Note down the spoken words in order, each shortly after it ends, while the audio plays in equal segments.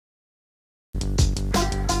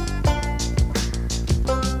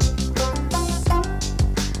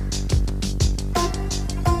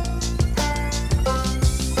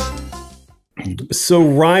So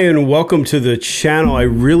Ryan, welcome to the channel. I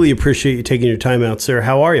really appreciate you taking your time out, sir.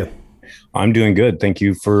 How are you? I'm doing good. Thank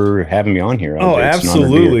you for having me on here. Oh, It's an honor to be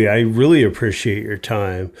absolutely. here. I really appreciate your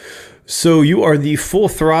time. So you are the Full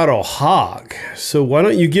Throttle Hog. So why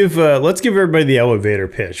don't you give, let's give everybody the elevator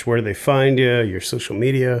pitch. Where do they find you? Your social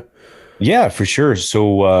media? Yeah, for sure.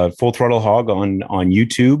 So Full Throttle Hog on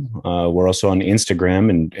YouTube. We're also on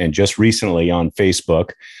Instagram and just recently on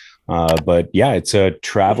Facebook. But yeah, it's a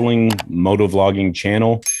traveling motovlogging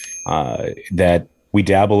channel that we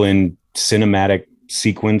dabble in cinematic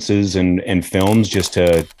sequences and films just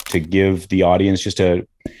to give the audience just a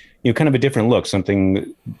kind of a different look,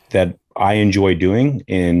 something that I enjoy doing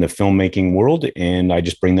in the filmmaking world, and I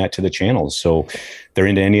just bring that to the channel. So if they're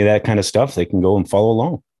into any of that kind of stuff, they can go and follow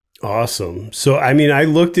along. Awesome. So, I mean, I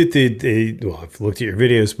looked at well, I've looked at your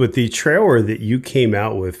videos, but the trailer that you came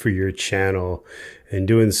out with for your channel and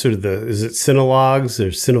doing sort of is it Cinelogs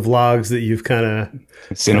or Cinevlogs that you've kind of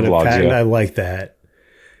Cinevlogs, yeah. I like that.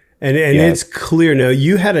 And Yeah. it's clear now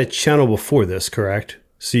you had a channel before this, correct?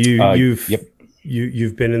 So Yep.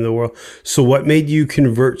 you've been in the world. So what made you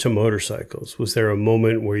convert to motorcycles? Was there a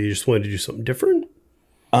moment where you just wanted to do something different?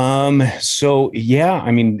 So yeah,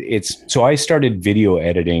 I mean, so I started video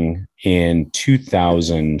editing in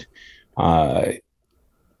 2000,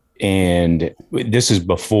 and this is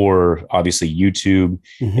before obviously YouTube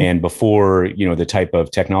and before, the type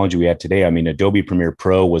of technology we have today. I mean, Adobe Premiere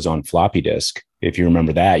Pro was on floppy disk. If you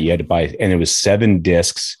remember that, you had to buy, and it was 7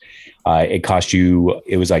 discs. It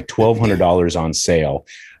was like $1,200 on sale.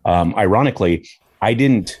 Ironically, I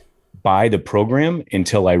didn't buy the program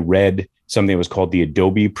until I read something that was called the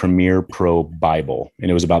Adobe Premiere Pro Bible,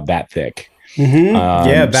 and it was about that thick.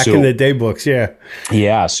 Yeah, back in the day books. Yeah.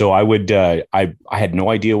 Yeah. So I would, I had no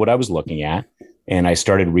idea what I was looking at. And I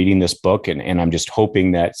started reading this book, and I'm just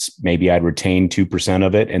hoping that maybe I'd retain 2%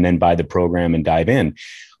 of it and then buy the program and dive in.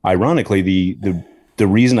 Ironically, the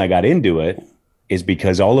reason I got into it is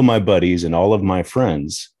because all of my buddies and all of my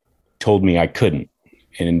friends told me I couldn't.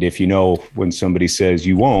 And if when somebody says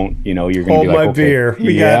you won't, you're going to be like, my okay, beer.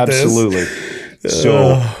 We yeah, got this. absolutely.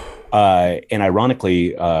 So, and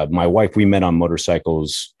ironically, my wife, we met on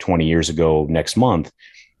motorcycles 20 years ago next month.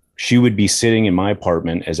 She would be sitting in my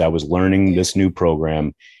apartment as I was learning this new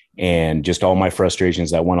program and just all my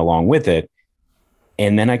frustrations that went along with it.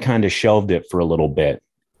 And then I kind of shelved it for a little bit.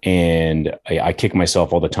 And I kick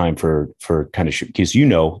myself all the time for kind of, because,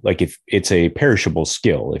 like if it's a perishable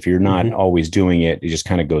skill, if you're not always doing it, it just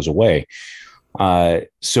kind of goes away.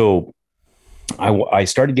 So I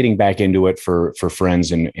started getting back into it for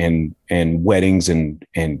friends and weddings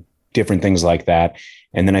and different things like that.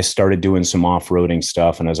 And then I started doing some off-roading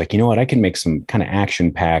stuff, and I was like, you know what, I can make some kind of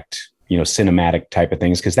action-packed, cinematic type of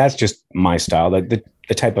things, because that's just my style, the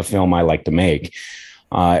type of film I like to make.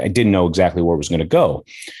 I didn't know exactly where it was going to go.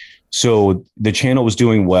 So the channel was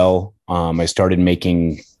doing well. I started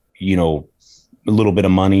making, a little bit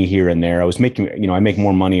of money here and there. I was making, I make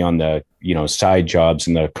more money on the, side jobs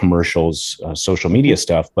and the commercials, social media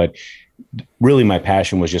stuff. But really my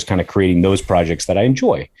passion was just kind of creating those projects that I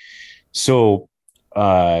enjoy. So,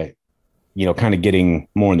 kind of getting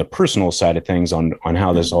more in the personal side of things on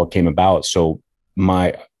how this all came about. So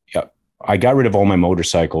I got rid of all my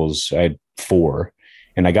motorcycles. I had 4,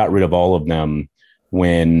 and I got rid of all of them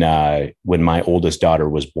when my oldest daughter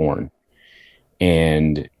was born.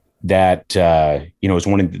 And that, was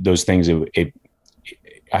one of those things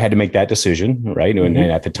I had to make that decision. Right. And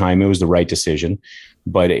at the time it was the right decision,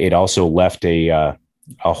 but it also left a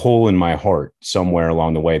hole in my heart somewhere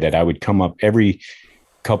along the way that I would come up every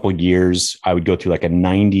couple of years. I would go through like a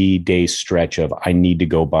 90-day stretch of, I need to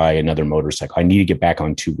go buy another motorcycle. I need to get back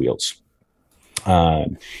on 2 wheels.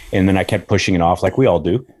 And then I kept pushing it off like we all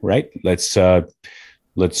do, right? Let's,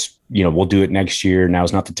 we'll do it next year.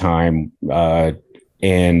 Now's not the time.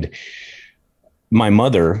 And my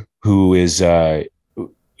mother, who is,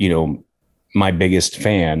 my biggest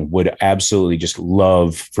fan, would absolutely just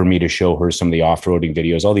love for me to show her some of the off-roading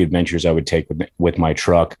videos, all the adventures I would take with my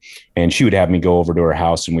truck. And she would have me go over to her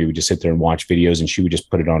house, and we would just sit there and watch videos, and she would just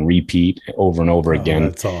put it on repeat over and over again.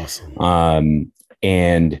 That's awesome.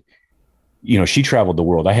 And, she traveled the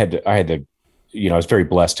world. I was very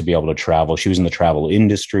blessed to be able to travel. She was in the travel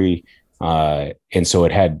industry. And so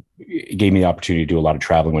it gave me the opportunity to do a lot of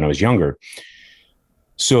traveling when I was younger.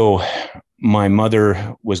 So my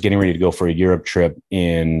mother was getting ready to go for a Europe trip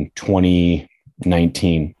in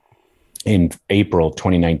 2019. In April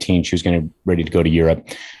 2019, she was ready to go to Europe.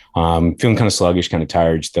 Feeling kind of sluggish, kind of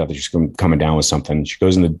tired. She thought that she was coming down with something. She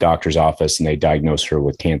goes in the doctor's office, and they diagnose her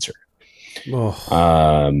with cancer.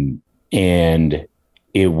 And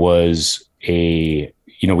it was a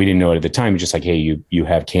we didn't know it at the time. Just like, hey, you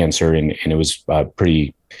have cancer, and it was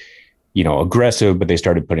pretty, aggressive. But they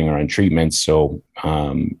started putting her on treatments. So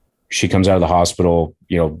she comes out of the hospital.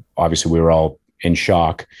 Obviously we were all in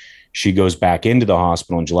shock. She goes back into the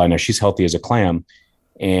hospital in July. Now she's healthy as a clam,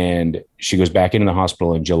 and she goes back into the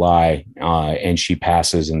hospital in July, and she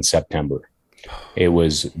passes in September. It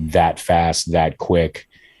was that fast, that quick.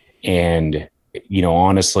 And,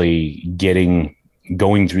 honestly,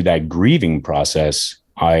 going through that grieving process,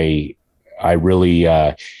 I really,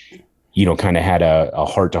 kind of had a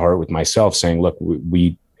heart to heart with myself saying, look,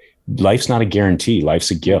 life's not a guarantee.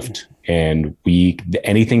 Life's a gift. And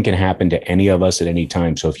anything can happen to any of us at any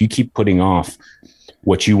time. So if you keep putting off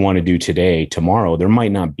what you want to do today, tomorrow, there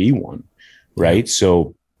might not be one. Right. Yeah.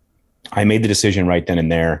 So I made the decision right then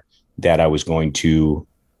and there that I was going to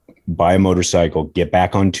buy a motorcycle, get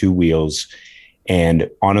back on two wheels. And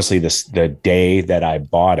honestly, the day that I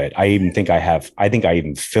bought it, I think I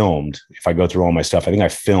even filmed, if I go through all my stuff, I think I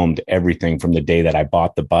filmed everything from the day that I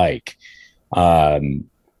bought the bike. And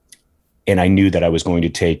I knew that I was going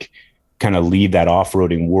to kind of leave that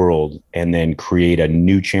off-roading world and then create a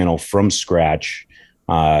new channel from scratch.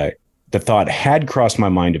 The thought had crossed my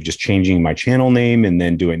mind of just changing my channel name and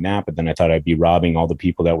then doing that. But then I thought I'd be robbing all the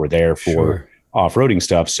people that were there for off-roading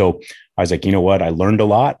stuff. So I was like, you know what? I learned a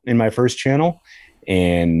lot in my first channel,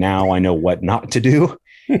 and now I know what not to do.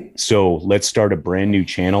 So let's start a brand new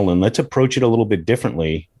channel and let's approach it a little bit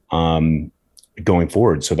differently going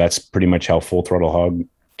forward. So that's pretty much how Full Throttle Hog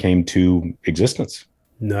came to existence.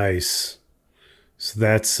 Nice. So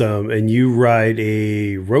that's, and you ride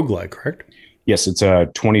a Road Glide, correct? Yes, it's a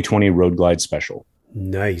 2020 Road Glide Special.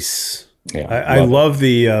 Nice. Yeah, I love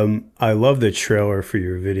the trailer for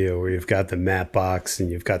your video where you've got the matte box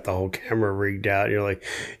and you've got the whole camera rigged out. And you're like,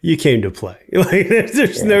 you came to play. Like,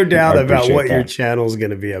 there's no doubt about what your channel is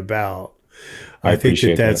going to be about. I think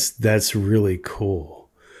that's really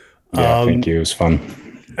cool. Yeah, thank you. It was fun.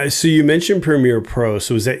 So you mentioned Premiere Pro.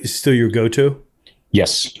 So is that still your go-to?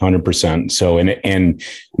 Yes, 100%. So, and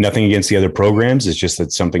nothing against the other programs. It's just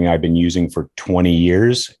that something I've been using for 20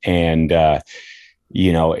 years, and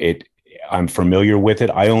I'm familiar with it.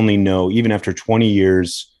 I only know, even after 20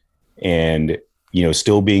 years, and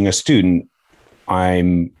still being a student,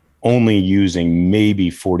 I'm only using maybe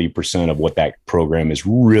 40% of what that program is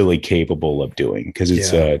really capable of doing, because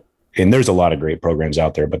it's and there's a lot of great programs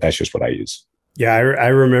out there, but that's just what I use. Yeah, I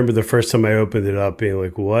remember the first time I opened it up being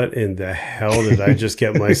like, what in the hell did I just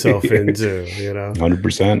get myself into?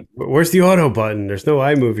 100%. Where's the auto button? There's no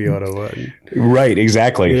iMovie auto button. Right,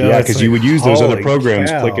 exactly. Yeah, because you would use those other programs,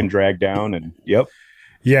 click and drag down, and yep.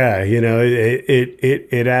 Yeah,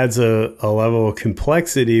 it adds a level of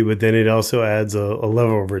complexity, but then it also adds a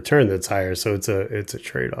level of return that's higher. So it's a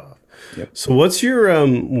trade-off. Yep. So what's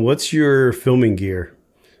your filming gear?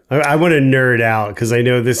 I want to nerd out because I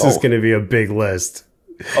know this is going to be a big list.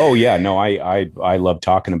 Oh yeah, no, I love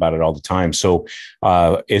talking about it all the time. So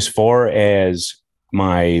as far as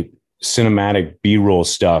my cinematic B-roll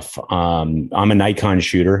stuff, I'm a Nikon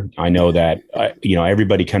shooter. I know that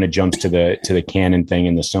everybody kind of jumps to the Canon thing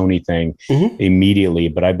and the Sony thing immediately,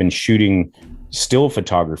 but I've been shooting still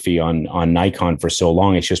photography on Nikon for so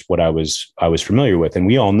long. It's just what I was familiar with, and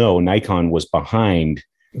we all know Nikon was behind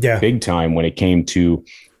big time when it came to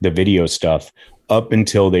the video stuff up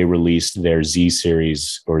until they released their Z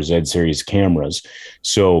series or Z series cameras.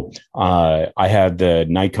 So I have the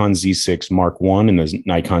Nikon Z6 Mark I and the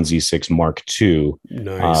Nikon Z6 Mark II.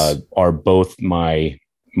 Nice. Are both my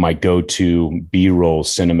go-to B-roll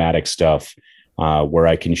cinematic stuff, where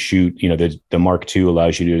I can shoot. The Mark II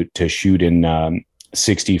allows you to shoot in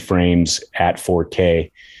 60 frames at 4K,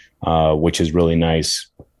 which is really nice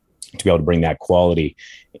to be able to bring that quality.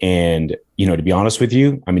 And, to be honest with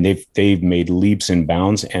you, I mean, they've made leaps and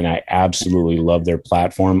bounds, and I absolutely love their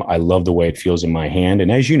platform. I love the way it feels in my hand.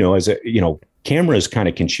 And as cameras kind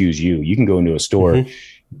of can choose you. You can go into a store.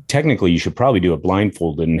 Technically, you should probably do it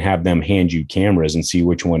blindfolded and have them hand you cameras and see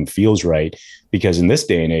which one feels right. Because in this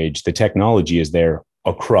day and age, the technology is there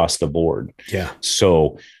across the board. Yeah.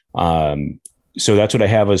 So that's what I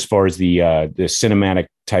have as far as the cinematic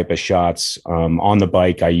type of shots. On the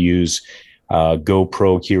bike, I use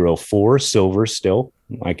GoPro Hero 4 Silver still.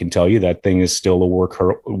 I can tell you that thing is still a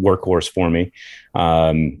workhorse for me.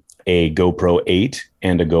 A GoPro 8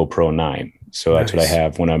 and a GoPro 9. So that's what I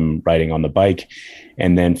have when I'm riding on the bike.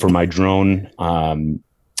 And then for my drone,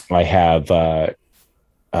 I have a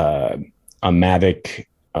Mavic.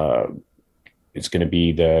 It's going to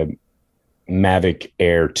be the Mavic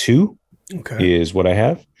Air 2 is what I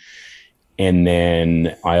have. And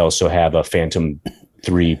then I also have a Phantom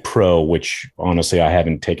 3 Pro, which honestly, I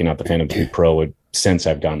haven't taken out the Phantom 3 Pro since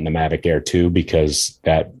I've gotten the Mavic Air 2, because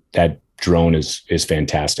that drone is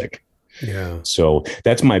fantastic. Yeah. So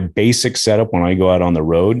that's my basic setup. When I go out on the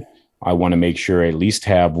road, I want to make sure I at least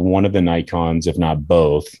have one of the Nikons, if not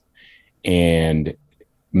both, and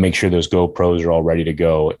make sure those GoPros are all ready to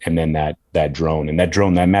go. And then that drone, that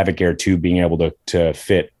Mavic Air 2 being able to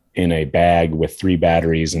fit in a bag with 3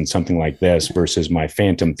 batteries and something like this, versus my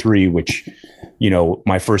Phantom 3, which,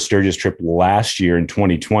 my first Sturgis trip last year in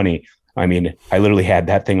 2020, I mean, I literally had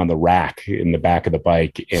that thing on the rack in the back of the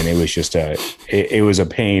bike, and it was just it was a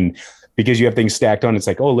pain, because you have things stacked on. It's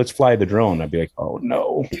like, oh, let's fly the drone. I'd be like, oh,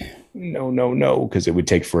 no, because it would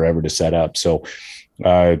take forever to set up. So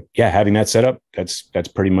having that set up, that's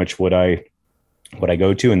pretty much what I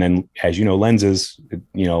go to. And then, as you know, lenses,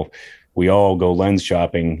 we all go lens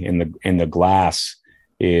shopping, and the glass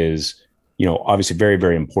is, obviously very,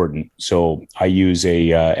 very important. So I use a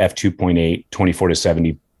f2.8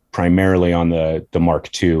 24-70 primarily on the Mark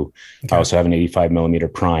II. Okay. I also have an 85 millimeter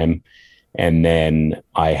prime. And then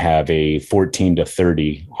I have a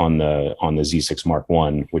 14-30 on the Z6 Mark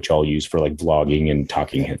I, which I'll use for like vlogging and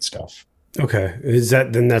talking head stuff. Okay. That's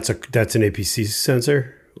an APC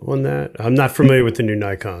sensor on that? I'm not familiar with the new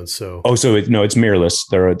Nikon, so. Oh, so it's mirrorless.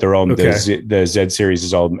 They're all, okay. The Z series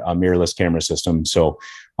is all a mirrorless camera system. So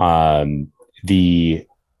the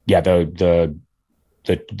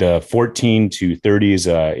 14-30 is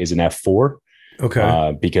an f4.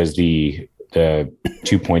 Okay. Because the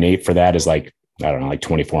 2.8 for that is like, I don't know, like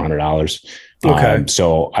 $2,400. Okay.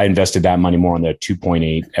 So I invested that money more on the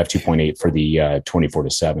f2.8 for the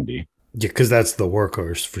 24-70. Yeah, because that's the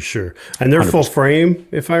workhorse for sure. And they're 100%. Full frame,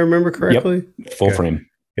 if I remember correctly. Yep. Full frame.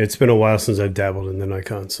 It's been a while since I've dabbled in the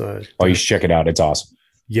Nikon side. Oh, you should check it out. It's awesome.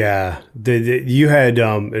 Yeah. You had,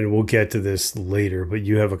 and we'll get to this later, but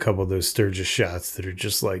you have a couple of those Sturgis shots that are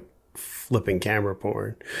just like flipping camera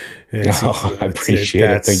porn. And I appreciate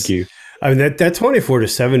it. Thank you. I mean, that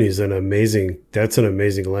 24-70 is an amazing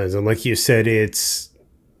lens. And like you said, it's,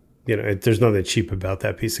 there's nothing cheap about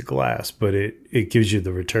that piece of glass, but it gives you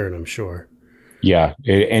the return, I'm sure. Yeah.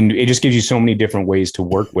 And it just gives you so many different ways to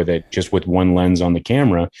work with it, just with one lens on the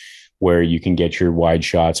camera, where you can get your wide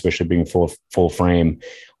shots, especially being full frame.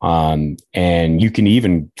 And you can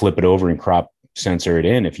even flip it over and crop sensor it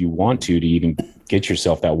in if you want to even get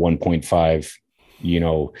yourself that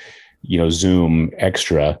 1.5, zoom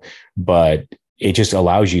extra. But it just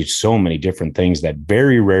allows you so many different things that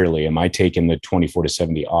very rarely am I taking the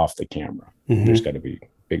 24-70 off the camera. Mm-hmm. There's got to be a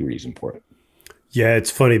big reason for it. Yeah, it's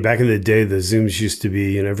funny. Back in the day, the zooms used to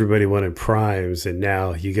be, everybody wanted primes, and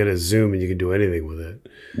now you get a zoom and you can do anything with it.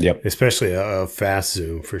 Yep. Especially a fast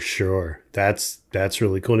zoom for sure. That's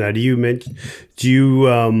really cool. Now,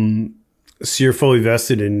 so you're fully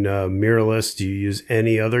vested in mirrorless. Do you use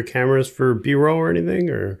any other cameras for B-roll or anything?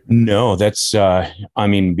 Or no, that's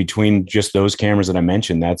between just those cameras that I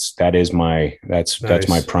mentioned, that's my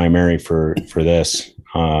primary for this.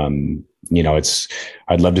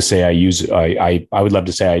 I'd love to say I would love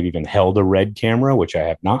to say I've even held a red camera, which I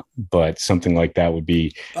have not, but something like that would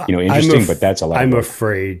be, interesting, but that's a lot. I'm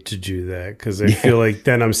afraid to do that because I feel like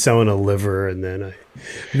then I'm selling a liver, and then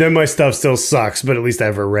my stuff still sucks, but at least I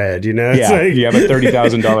have a red, It's like, you have a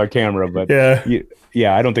 $30,000 camera, but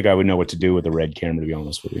yeah, I don't think I would know what to do with a red camera, to be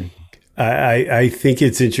honest with you. I think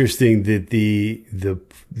it's interesting that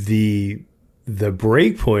the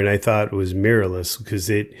break point I thought was mirrorless, because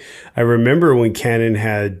I remember when Canon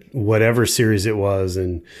had whatever series it was,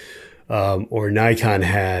 and or Nikon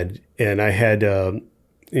had, and I had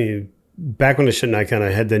back when I shot Nikon,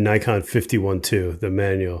 I had the Nikon 51-2, the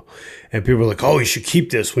manual, and people were like, "Oh, you should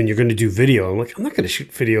keep this when you're going to do video." I'm like, "I'm not going to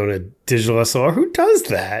shoot video on a digital SLR. Who does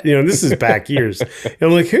that?" This is back years. And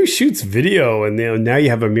I'm like, "Who shoots video?" And now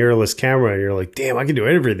you have a mirrorless camera, and you're like, "Damn, I can do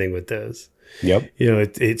everything with this." Yep.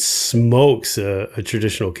 It smokes a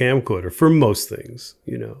traditional camcorder for most things,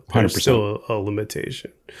 100%. There's still a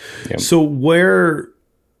limitation. Yep. So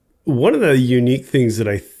one of the unique things that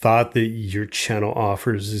I thought that your channel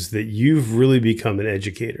offers is that you've really become an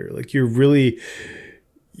educator. Like you're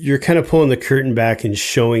kind of pulling the curtain back and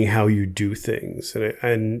showing how you do things.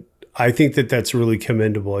 And I think that that's really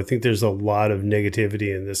commendable. I think there's a lot of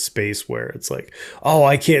negativity in this space where it's like, oh,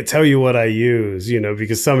 I can't tell you what I use,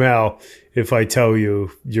 because somehow if I tell you,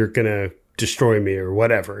 you're going to destroy me or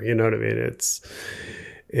whatever. You know what I mean?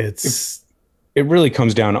 It really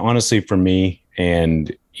comes down, honestly, for me,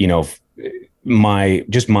 and,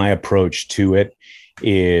 my approach to it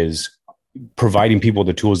is providing people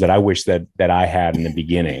the tools that I wish that I had in the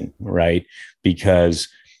beginning, right? Because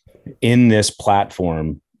in this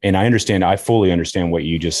platform, and I fully understand what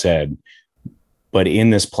you just said, But in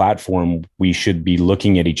this platform, we should be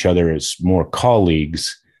looking at each other as more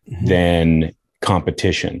colleagues than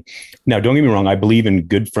competition. Now, don't get me wrong. I believe in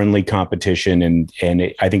good, friendly competition,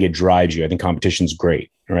 and I think it drives you. I think competition's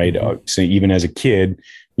great, right? So even as a kid,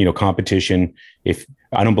 you know, competition, if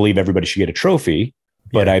I don't believe everybody should get a trophy,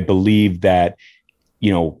 but I believe that,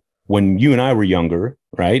 you know, when you and I were younger,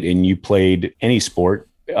 right, and you played any sport,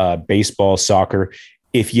 baseball, soccer,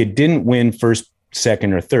 if you didn't win first,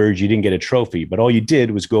 second, or third, you didn't get a trophy, but all you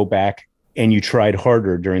did was go back and you tried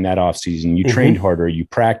harder during that off season. You trained harder, you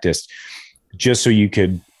practiced, just so you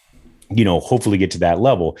could, you know, hopefully get to that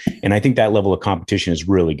level. And I think that level of competition is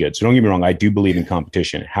really good. So don't get me wrong. I do believe in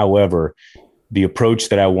competition. However, the approach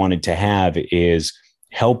that I wanted to have is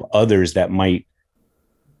help others that might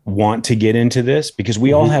want to get into this, because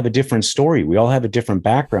we all have a different story. We all have a different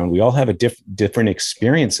background. We all have a different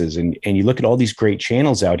experiences. And you look at all these great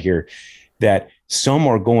channels out here that some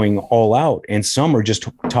are going all out and some are just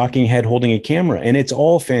talking head, holding a camera, and it's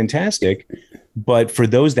all fantastic. But for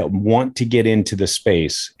those that want to get into the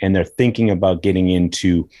space and they're thinking about getting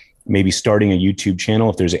into maybe starting a YouTube channel,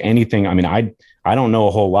 if there's anything, I mean, I don't know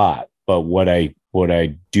a whole lot, but what I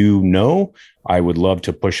do know, I would love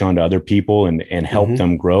to push on to other people and help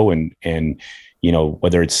them grow. And, you know,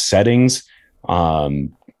 whether it's settings,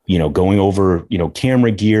 you know, going over, you know,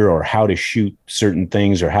 camera gear or how to shoot certain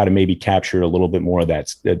things or how to maybe capture a little bit more of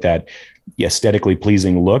that aesthetically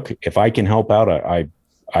pleasing look. If I can help out,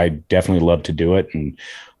 I definitely love to do it. And,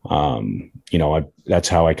 you know, that's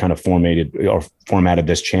how I kind of formatted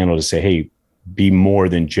this channel to say, hey, be more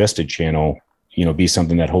than just a channel, you know, be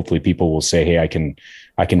something that hopefully people will say, hey, I can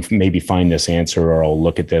maybe find this answer, or I'll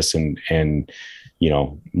look at this and, you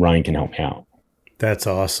know, Ryan can help me out. That's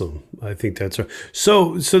awesome. I think that's right.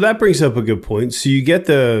 So that brings up a good point. So you get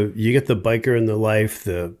the biker in the life,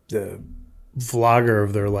 the vlogger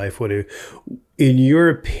of their life. In your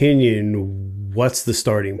opinion, what's the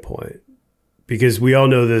starting point? Because we all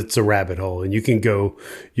know that it's a rabbit hole, and you can go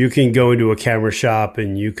into a camera shop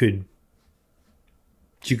and you could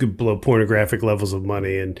blow pornographic levels of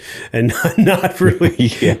money and not really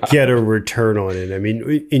get a return on it. I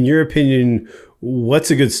mean, in your opinion, what's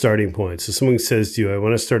a good starting point? So someone says to you, I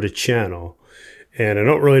want to start a channel and I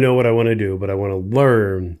don't really know what I want to do, but I want to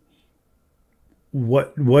learn.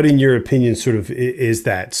 What in your opinion sort of is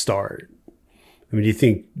that start? I mean, do you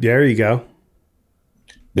think, there you go.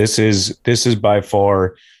 This is by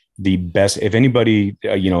far the best. If anybody,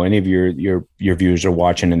 you know, any of your viewers are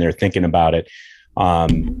watching and they're thinking about it,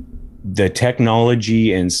 the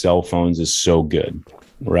technology in cell phones is so good,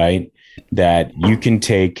 right? That you can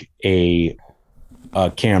take a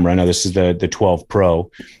camera. Now this is the 12 Pro.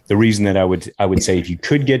 The reason that I would say if you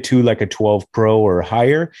could get to like a 12 Pro or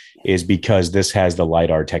higher is because this has the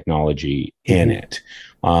LiDAR technology in it.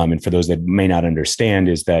 And for those that may not understand,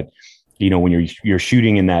 is that, you know, when you're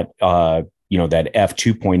shooting in that, you know, that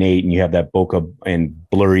f2.8 and you have that bokeh and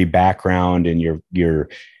blurry background and your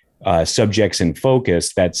subjects in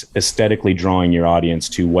focus, that's aesthetically drawing your audience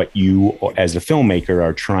to what you as a filmmaker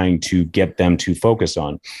are trying to get them to focus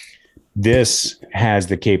on. This has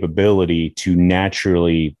the capability to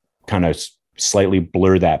naturally kind of slightly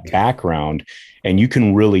blur that background, and you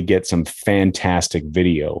can really get some fantastic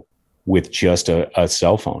video with just a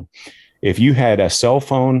cell phone. If you had a cell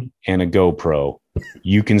phone and a GoPro,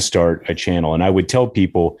 you can start a channel. And I would tell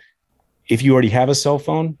people, if you already have a cell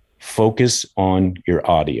phone, focus on your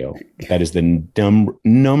audio. That is the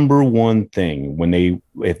number one thing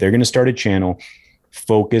if they're going to start a channel,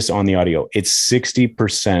 focus on the audio. It's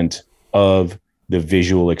 60% of the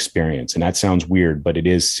visual experience. And that sounds weird, but it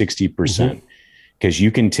is 60%, because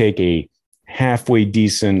you can take a halfway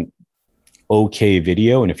decent, okay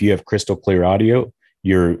video. And if you have crystal clear audio,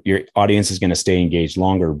 your audience is going to stay engaged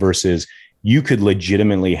longer, versus you could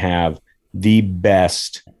legitimately have the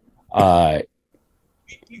best,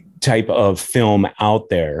 type of film out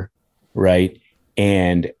there, right?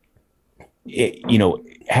 And you know,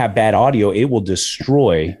 have bad audio, it will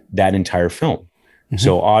destroy that entire film.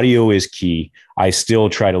 So audio is key. I still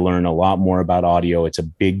try to learn a lot more about audio. It's a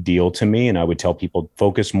big deal to me. And I would tell people,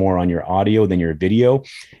 focus more on your audio than your video,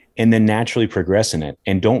 and then naturally progress in it.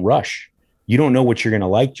 And don't rush. You don't know what you're going to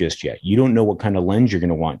like just yet. You don't know what kind of lens you're going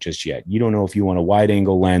to want just yet. You don't know if you want a wide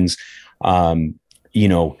angle lens. You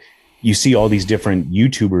know, you see all these different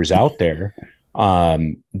YouTubers out there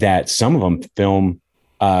that some of them film.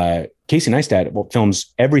 Casey Neistat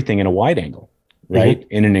films everything in a wide angle, right?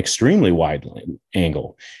 In an extremely wide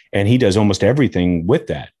angle. And he does almost everything with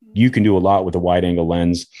that. You can do a lot with a wide angle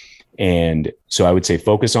lens. And so I would say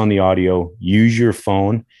focus on the audio, use your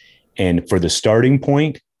phone. And for the starting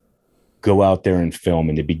point, go out there and film.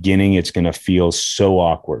 In the beginning, it's going to feel so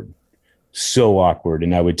awkward. So awkward.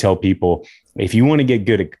 And I would tell people, if you want to get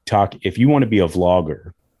good at talk, if you want to be a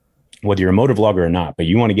vlogger, whether you're a motor vlogger or not, but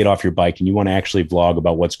you want to get off your bike and you want to actually vlog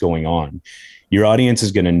about what's going on, your audience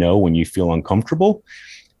is going to know when you feel uncomfortable.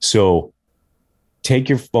 So take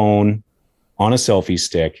your phone on a selfie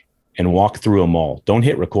stick and walk through a mall. Don't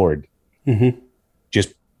hit record.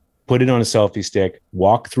 Just put it on a selfie stick,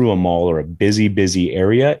 walk through a mall or a busy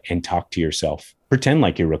area and talk to yourself. Pretend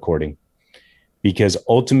like you're recording. Because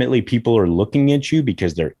ultimately people are looking at you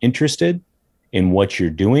because they're interested in what you're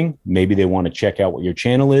doing. Maybe they want to check out what your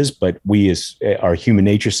channel is, but we, as our human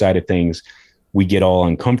nature side of things, we get all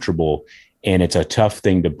uncomfortable and it's a tough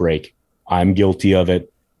thing to break. I'm guilty of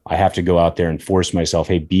it. I have to go out there and force myself,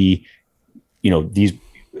 hey, these,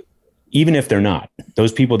 even if they're not,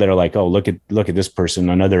 those people that are like, oh, look at this person,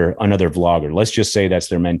 another vlogger. Let's just say that's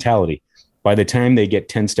their mentality. By the time they get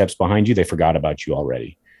 10 steps behind you, they forgot about you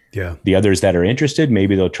already. Yeah. The others that are interested,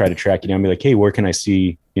 maybe they'll try to track you down and be like, hey, where can I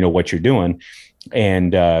see, what you're doing?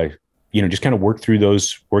 And, just kind of work through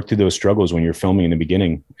those struggles when you're filming in the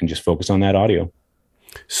beginning and just focus on that audio.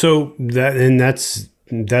 So that's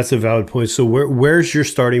a valid point. So where's your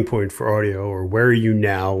starting point for audio, or where are you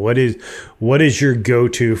now? What is your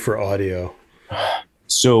go-to for audio?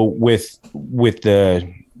 So with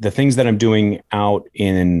the things that I'm doing out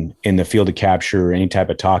in the field of capture, any type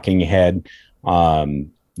of talking head,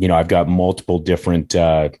 I've got multiple different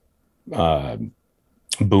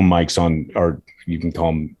boom mics on, or you can call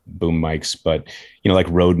them boom mics, but like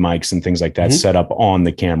Rode mics and things like that set up on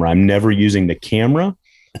the camera. I'm never using the camera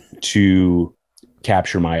to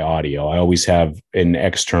capture my audio. I always have an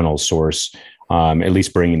external source, at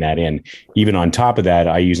least bringing that in. Even on top of that,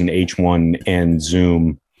 I use an H1N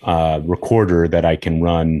Zoom recorder that I can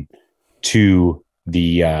run to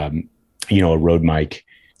the a Rode mic,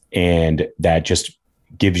 and that just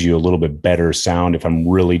gives you a little bit better sound if I'm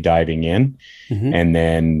really diving in. And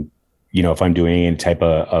then if I'm doing any type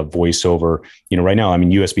of voiceover, right now,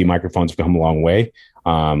 USB microphones have come a long way.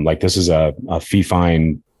 Like this is a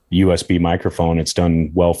fee-fine USB microphone. It's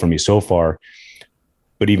done well for me so far,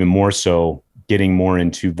 but even more so getting more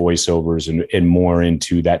into voiceovers and more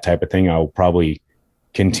into that type of thing, I'll probably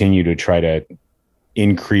continue to try to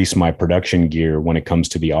increase my production gear when it comes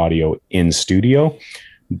to the audio in studio.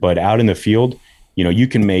 But out in the field, you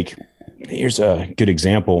can make, here's a good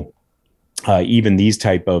example, even these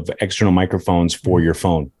type of external microphones for your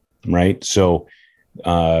phone, right? So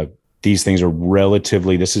these things are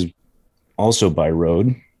this is also by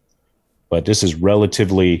Rode, but this is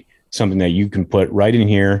relatively something that you can put right in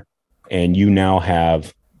here, and you now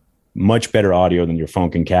have much better audio than your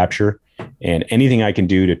phone can capture. And anything I can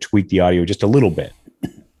do to tweak the audio just a little bit,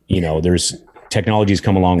 there's technology's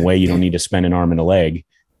come a long way. You don't need to spend an arm and a leg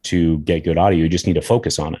to get good audio. You just need to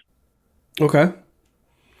focus on it. Okay.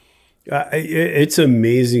 It's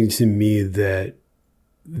amazing to me that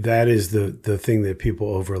is the thing that people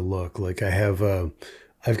overlook. Like I've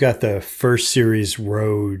got the first series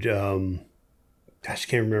Rode, I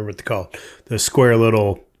can't remember what they're called. The square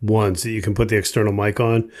little ones that you can put the external mic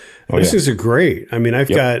on. These things are great. I've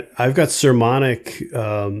got Ceramonic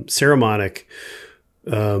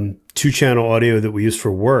 2-channel audio that we use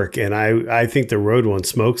for work, and I think the Rode one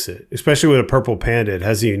smokes it, especially with a Purple Panda. It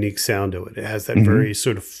has a unique sound to it. It has that very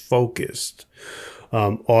sort of focused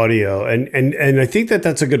audio, and I think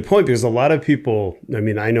that's a good point, because a lot of people,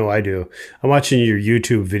 I know I do. I'm watching your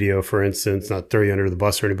YouTube video, for instance, not throw you under the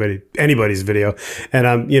bus or anybody's video, and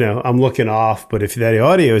I'm looking off, but if that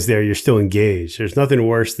audio is there, you're still engaged. There's nothing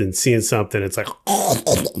worse than seeing something. It's like,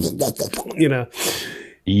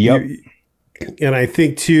 Yep. And I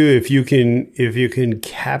think too, if you can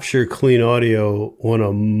capture clean audio on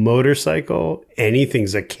a motorcycle,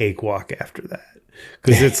 anything's a cakewalk after that,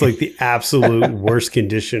 because it's like the absolute worst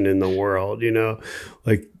condition in the world.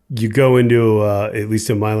 Like you go into at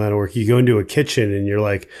least in my line of work, you go into a kitchen and you're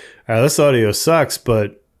like, all right, this audio sucks,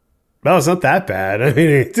 but well, it's not that bad.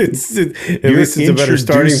 It's at least it's a better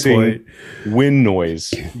starting point. Wind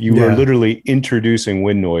noise. You are literally introducing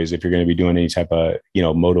wind noise if you're going to be doing any type of,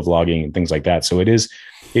 moto vlogging and things like that. So it is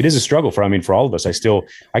a struggle for all of us.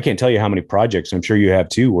 I can't tell you how many projects, I'm sure you have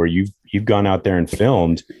too, where you've gone out there and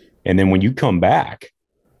filmed. And then when you come back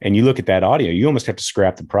and you look at that audio, you almost have to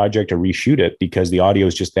scrap the project or reshoot it because the audio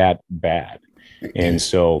is just that bad. And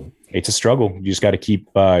so it's a struggle. You just got to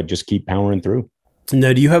keep powering through.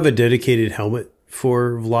 Now, do you have a dedicated helmet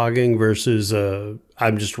for vlogging versus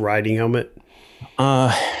I'm just riding helmet?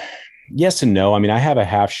 Yes and no. I have a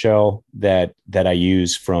half shell that I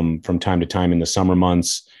use from time to time in the summer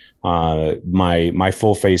months. My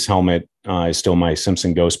full face helmet is still my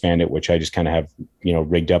Simpson Ghost Bandit, which I just kind of have,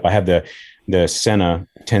 rigged up. I have the Senna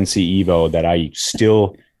 10C Evo that I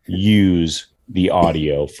still use the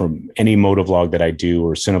audio from any motovlog that I do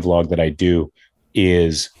or Cinevlog that I do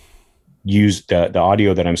is use the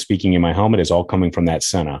audio that I'm speaking in my helmet is all coming from that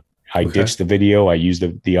Senna. I ditch the video, I use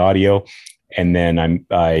the audio, and then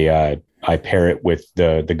I pair it with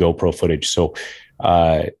the GoPro footage. So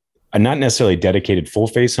I'm not necessarily a dedicated full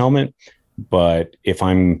face helmet, but if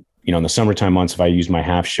I'm, in the summertime months, if I use my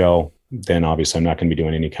half shell, then obviously I'm not going to be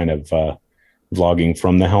doing any kind of vlogging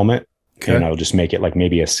from the helmet. Okay. And I'll just make it like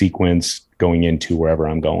maybe a sequence going into wherever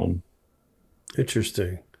I'm going.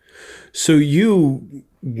 Interesting. So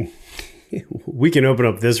we can open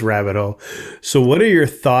up this rabbit hole. So what are your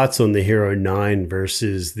thoughts on the Hero 9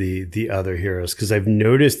 versus the other Heroes? Because I've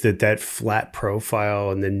noticed that flat profile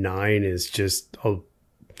on the 9 is just,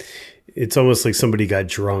 it's almost like somebody got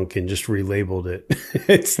drunk and just relabeled it.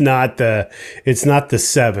 It's not the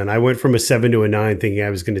 7. I went from a 7 to a 9 thinking I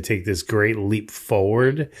was going to take this great leap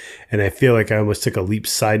forward. And I feel like I almost took a leap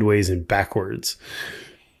sideways and backwards.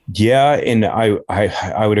 Yeah. And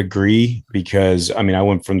I would agree because I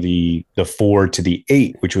went from the 4 to the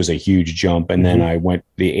 8, which was a huge jump. And then I went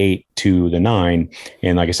the 8 to the 9.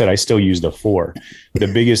 And like I said, I still use the 4. The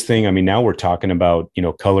biggest thing, now we're talking about,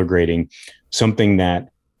 color grading, something that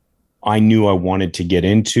I knew I wanted to get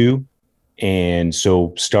into. And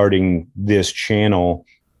so starting this channel,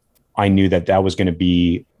 I knew that was going to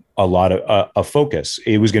be a lot of a focus.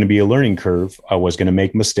 It was going to be a learning curve. I was going to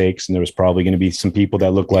make mistakes, and there was probably going to be some people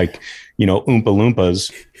that look like, Oompa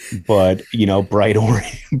Loompas, but, bright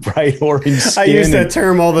orange skin. I use that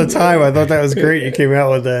term all the time. I thought that was great. You came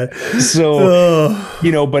out with that. So,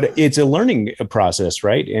 but it's a learning process,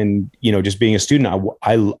 right? And, just being a student,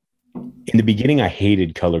 I in the beginning, I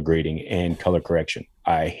hated color grading and color correction.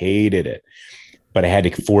 I hated it, but I had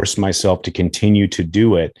to force myself to continue to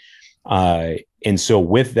do it. And so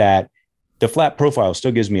with that, the flat profile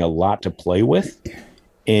still gives me a lot to play with.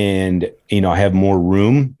 And, I have more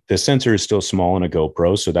room. The sensor is still small on a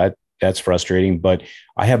GoPro, so that's frustrating, but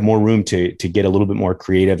I have more room to get a little bit more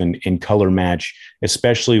creative and color match,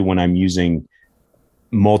 especially when I'm using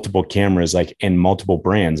multiple cameras, like in multiple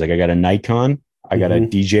brands. Like I got a Nikon, I got a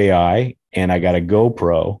DJI, and I got a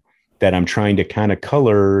GoPro that I'm trying to kind of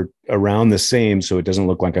color around the same so it doesn't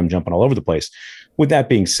look like I'm jumping all over the place. With that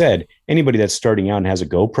being said, anybody that's starting out and has a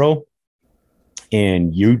GoPro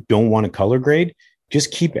and you don't want to color grade,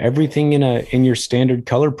 just keep everything in your standard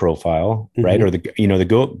color profile, right? Or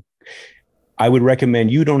I would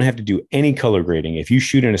recommend you don't have to do any color grading. If you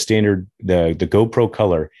shoot in a standard, the GoPro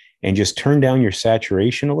color, and just turn down your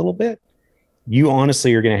saturation a little bit, you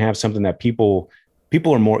honestly are going to have something that people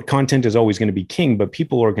are more, content is always going to be king, but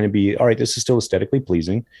people are going to be, all right, this is still aesthetically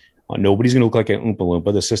pleasing. Nobody's going to look like an Oompa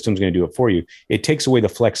Loompa. The system's going to do it for you. It takes away the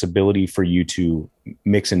flexibility for you to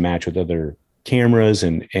mix and match with other cameras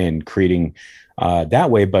and creating that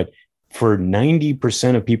way. But for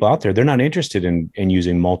 90% of people out there, they're not interested in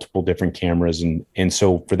using multiple different cameras. And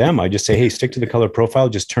so for them, I just say, hey, stick to the color profile,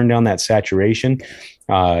 just turn down that saturation,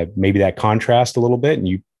 maybe that contrast a little bit, and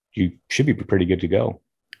you should be pretty good to go.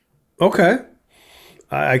 Okay.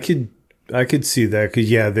 I could see that because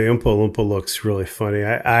the Oompa Loompa looks really funny.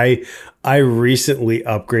 I recently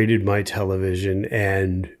upgraded my television,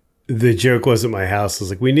 and the joke was at my house. I was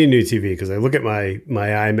like, we need a new TV, because I look at my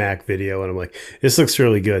iMac video and I'm like, this looks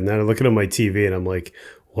really good. And then I look at my TV and I'm like,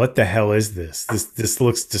 what the hell is this? This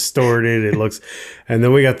looks distorted. It looks, and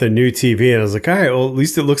then we got the new TV and I was like, all right, well, at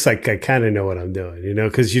least it looks like I kind of know what I'm doing,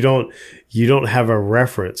 because you don't have a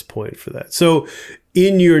reference point for that. So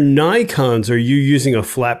in your Nikons, are you using a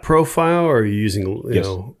flat profile, or are you using,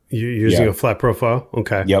 you're using a flat profile?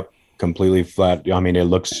 Okay. Yep. Completely flat.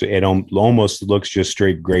 It almost looks just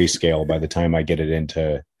straight grayscale by the time I get it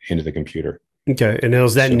into the computer. Okay. And now,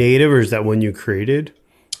 is that native, or is that one you created?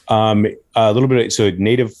 A little bit. So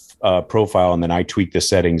native profile, and then I tweak the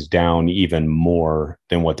settings down even more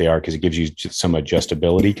than what they are, because it gives you some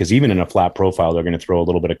adjustability. Because even in a flat profile, they're going to throw a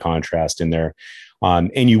little bit of contrast in there,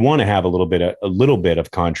 and you want to have a little bit of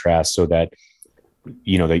contrast so that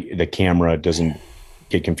the camera doesn't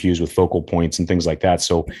get confused with focal points and things like that.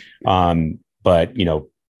 So, but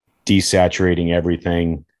desaturating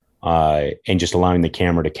everything and just allowing the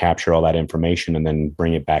camera to capture all that information and then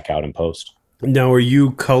bring it back out in post. Now, are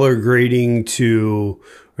you color grading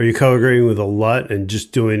with a LUT and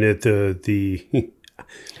just doing it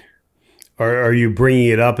are you bringing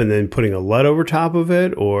it up and then putting a LUT over top of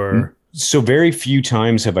it, or? So very few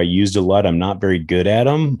times have I used a LUT. I'm not very good at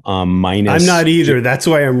them. I'm not either. That's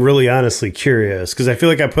why I'm really honestly curious, because I feel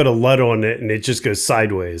like I put a LUT on it and it just goes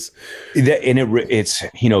sideways. It's,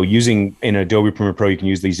 you know, using in Adobe Premiere Pro, you can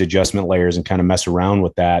use these adjustment layers and kind of mess around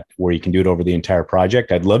with that, where you can do it over the entire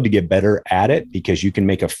project. I'd love to get better at it, because you can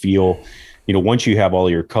make a feel, you know, once you have all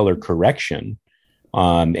your color correction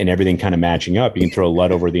and everything kind of matching up, you can throw a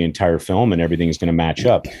LUT over the entire film and everything is going to match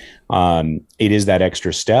up. It is that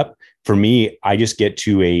extra step. For me, I just get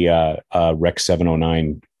to a Rec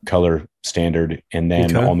 709 color standard, and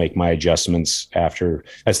then I'll make my adjustments after.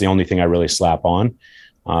 That's the only thing I really slap on.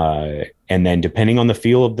 And then depending on the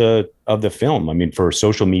feel of the film, I mean, for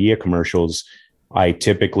social media commercials, I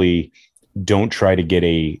typically don't try to get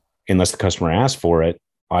unless the customer asks for it,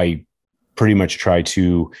 I pretty much try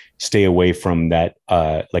to stay away from that,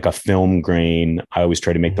 like a film grain. I always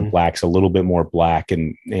try to make the blacks a little bit more black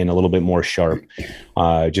and a little bit more sharp,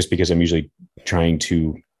 just because I'm usually trying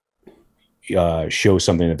to show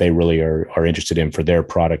something that they really are interested in for their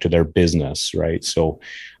product or their business, right? So,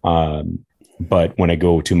 but when I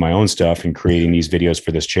go to my own stuff and creating these videos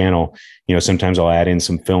for this channel, you know, sometimes I'll add in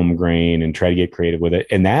some film grain and try to get creative with it.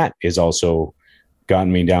 And that is also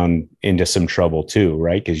gotten me down into some trouble too,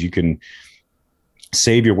 right? Because you can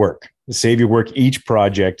save your work each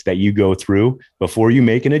project that you go through before you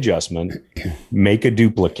make an adjustment, make a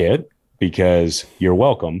duplicate, because you're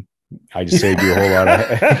welcome. I just saved you a whole lot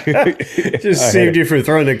of just saved you from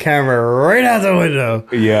throwing the camera right out the window.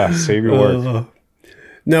 Yeah, save your work.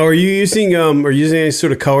 Now, are you using any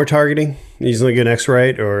sort of color targeting? Using like an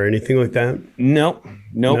X-Rite or anything like that? Nope.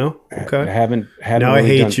 No? Okay. I haven't now really I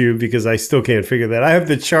hate you because I still can't figure that. I have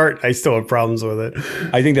the chart. I still have problems with it.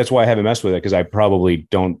 I think that's why I haven't messed with it, because I probably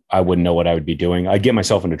wouldn't know what I would be doing. I'd get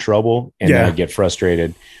myself into trouble, and then I'd get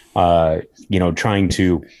frustrated, you know, trying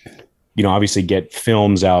to, you know, obviously get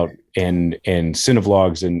films out and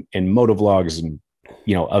cinevlogs and motovlogs and,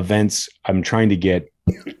 you know, events. I'm trying to get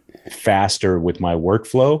faster with my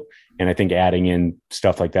workflow. And I think adding in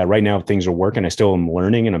stuff like that right now, things are working. I still am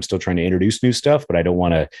learning, and I'm still trying to introduce new stuff, but I don't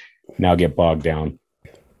want to now get bogged down.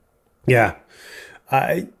 Yeah.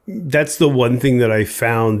 That's the one thing that I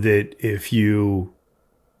found, that if you,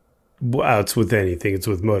 well, it's with anything, it's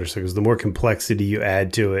with motorcycles, the more complexity you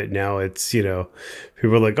add to it. Now it's, you know,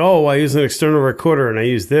 people are like, oh, I use an external recorder and I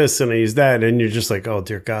use this and I use that. And you're just like, oh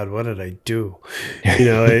dear God, what did I do? You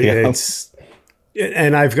know, it's,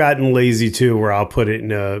 and I've gotten lazy too, where I'll put it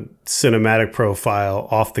in a cinematic profile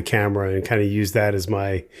off the camera and kind of use that as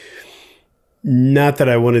my, not that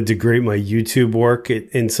I want to degrade my YouTube work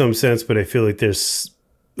in some sense, but I feel like there's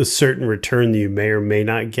a certain return that you may or may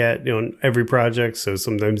not get on every project. So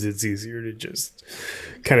sometimes it's easier to just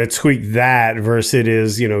kind of tweak that versus it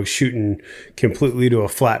is, you know, shooting completely to a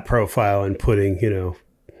flat profile and putting, you know,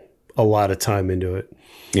 a lot of time into it.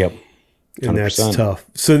 Yep. 100%. And that's tough.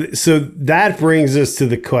 So that brings us to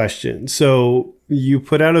the question. So you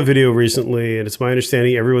put out a video recently, and it's my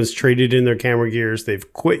understanding everyone's traded in their camera gears.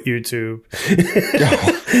 They've quit YouTube.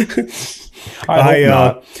 I hope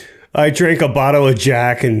not. I drank a bottle of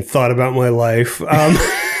Jack and thought about my life. I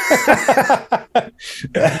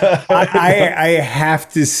have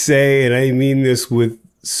to say, and I mean this with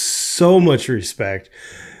so much respect,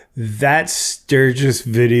 that Sturgis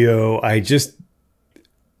video, I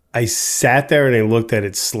sat there and I looked at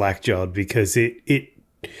it slack-jawed, because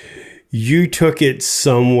you took it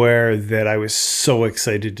somewhere that I was so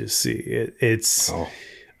excited to see.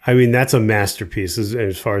 I mean, that's a masterpiece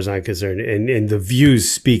as far as I'm concerned, and the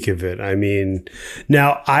views speak of it. I mean,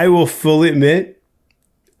 now I will fully admit,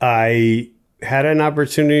 I had an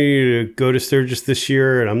opportunity to go to Sturgis this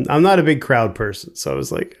year, and I'm not a big crowd person, so I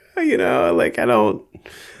was like, you know, like I'm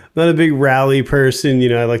not a big rally person. You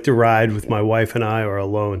know, I like to ride with my wife and I, or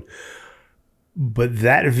alone. But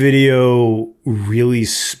that video really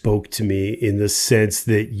spoke to me in the sense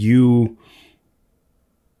that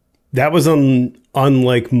that was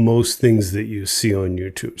unlike most things that you see on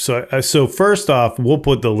YouTube. So first off, we'll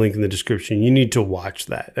put the link in the description. You need to watch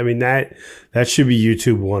that. I mean, that should be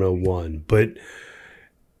YouTube 101. But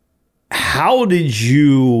how did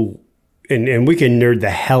you, and we can nerd the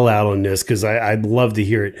hell out on this, because I'd love to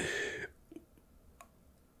hear it.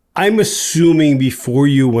 I'm assuming before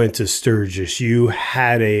you went to Sturgis, you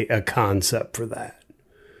had a concept for that.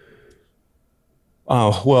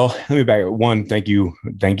 Oh, well, let me back up. One, thank you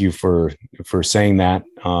for saying that.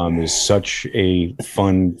 It's such a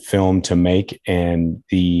fun film to make, and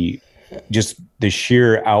the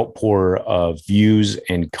sheer outpour of views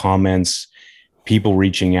and comments, people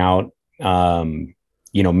reaching out,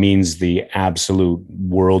 you know, means the absolute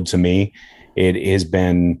world to me. It has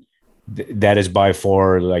been that is by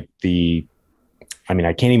far like I mean,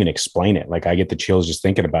 I can't even explain it. Like I get the chills just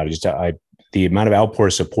thinking about it. The amount of outpour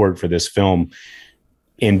support for this film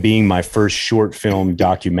in being my first short film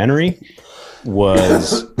documentary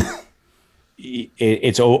was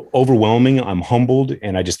it's overwhelming. I'm humbled,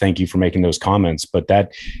 and I just thank you for making those comments. But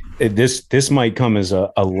this might come as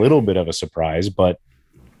a little bit of a surprise. But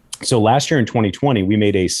so last year in 2020, we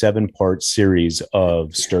made a 7-part series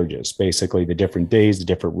of Sturgis, basically the different days, the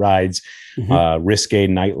different rides, risque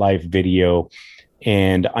nightlife video.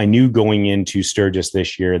 And I knew going into Sturgis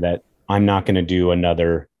this year that I'm not going to do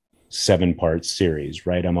another 7-part series,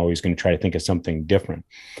 right? I'm always going to try to think of something different.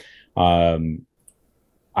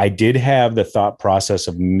 I did have the thought process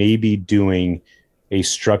of maybe doing a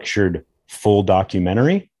structured full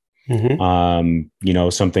documentary,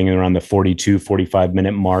 something around the 42,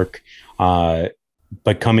 45-minute mark,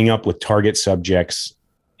 but coming up with target subjects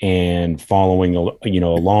and following,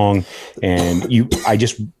 along. And I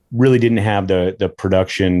just really didn't have the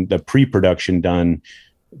pre-production done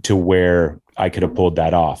to where I could have pulled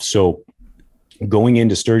that off. So going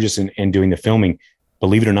into Sturgis and doing the filming,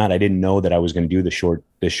 believe it or not, I didn't know that I was going to do this short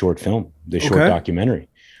film, short documentary.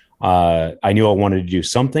 I knew I wanted to do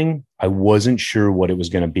something. I wasn't sure what it was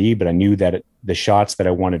going to be, but I knew that the shots that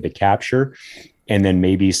I wanted to capture, and then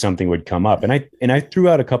maybe something would come up. And I threw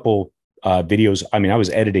out a couple videos. I mean, I was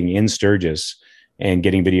editing in Sturgis and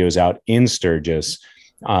getting videos out in Sturgis.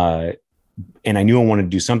 And I knew I wanted to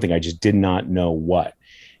do something. I just did not know what.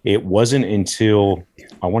 It wasn't until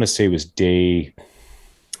I want to say it was day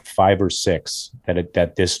 5 or 6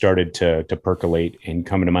 that this started to percolate and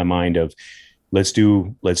come into my mind of let's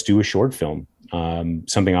do a short film.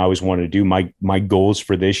 Something I always wanted to do. My goals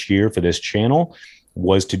for this year for this channel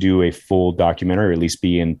was to do a full documentary, or at least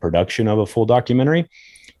be in production of a full documentary.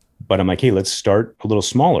 But I'm like, hey, let's start a little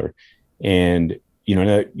smaller. And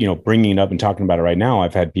bringing it up and talking about it right now,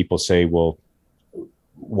 I've had people say, well,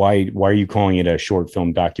 why are you calling it a short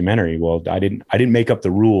film documentary? Well, I didn't make up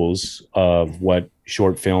the rules of what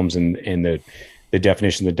short films and the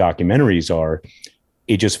definition of the documentaries are.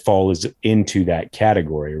 It just falls into that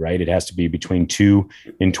category, right? It has to be between 2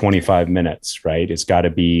 and 25 minutes, right? It's got to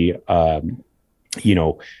be,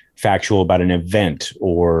 factual about an event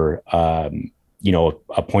or, a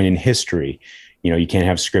point in history. You can't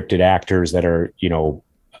have scripted actors that are,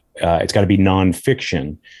 it's got to be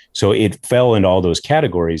nonfiction. So it fell into all those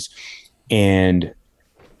categories. And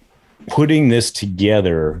putting this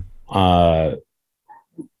together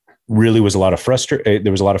really was a lot of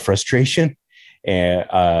there was a lot of frustration,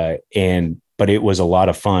 but it was a lot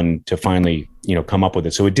of fun to finally, come up with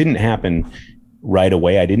it. So it didn't happen right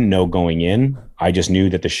away. I didn't know going in. I just knew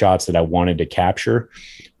that the shots that I wanted to capture,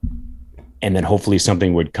 and then hopefully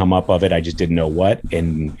something would come up of it. I just didn't know what,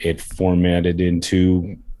 and it formatted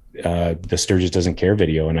into the Sturgis Doesn't Care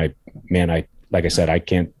video. And like I said, I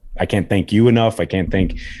can't thank you enough. I can't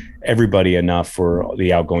thank everybody enough for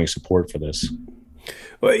the outgoing support for this.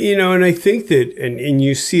 Well, and I think that, and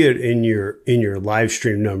you see it in your live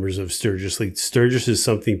stream numbers of Sturgis. Like Sturgis is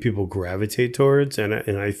something people gravitate towards, and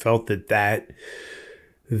I felt that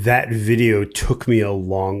video took me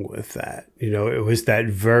along with that. It was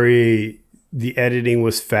the editing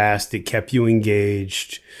was fast. It kept you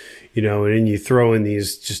engaged. And then you throw in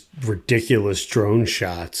these just ridiculous drone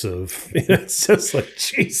shots of, it's just like,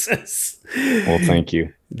 Jesus. Well, thank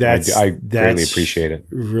you. I greatly appreciate it.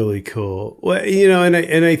 Really cool. Well,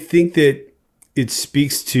 and I think that it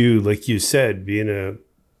speaks to, like you said, being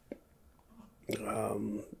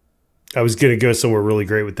I was going to go somewhere really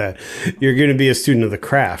great with that. You're going to be a student of the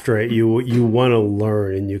craft, right? You want to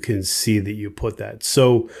learn, and you can see that you put that.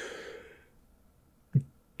 So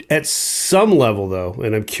at some level, though,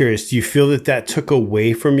 and I'm curious, do you feel that took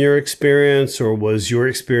away from your experience, or was your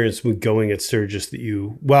experience with going at Sturgis that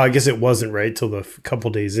I guess it wasn't right till the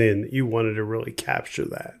couple days in that you wanted to really capture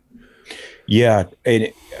that? Yeah.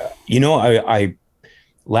 And, I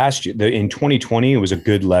last year in 2020, it was a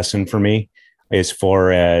good lesson for me as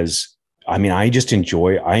far as, I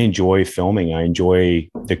enjoy filming. I enjoy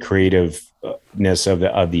the creativeness of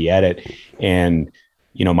the edit, and,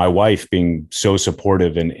 my wife being so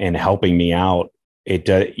supportive and helping me out. It,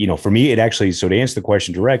 for me, it actually, so to answer the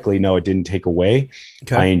question directly, no, it didn't take away.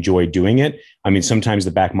 Okay. I enjoy doing it. Sometimes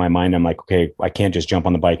the back of my mind, I'm like, okay, I can't just jump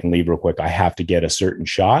on the bike and leave real quick. I have to get a certain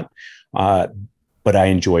shot. But I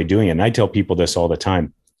enjoy doing it. And I tell people this all the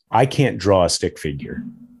time. I can't draw a stick figure.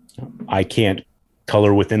 I can't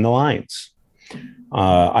color within the lines.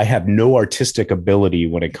 I have no artistic ability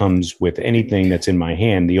when it comes with anything that's in my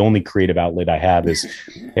hand. The only creative outlet I have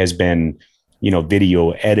has been,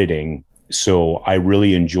 video editing. So I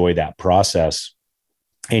really enjoy that process.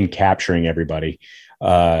 and capturing everybody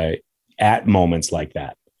at moments like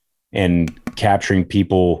that, and capturing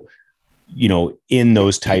people, you know, in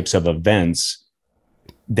those types of events,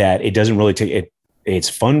 that it doesn't really take it. It's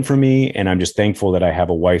fun for me. And I'm just thankful that I have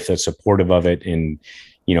a wife that's supportive of it. And,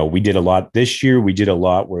 you know, we did a lot this year. We did a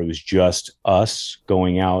lot where it was just us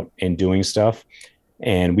going out and doing stuff.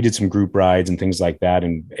 And we did some group rides and things like that,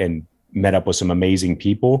 and met up with some amazing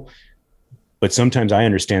people. But sometimes I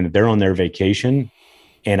understand that they're on their vacation,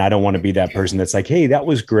 and I don't want to be that person that's like, hey, that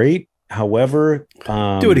was great. However,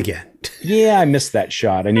 do it again. Yeah, I missed that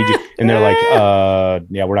shot. I need you. And they're like,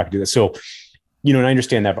 yeah, we're not gonna do that. So, you know, and I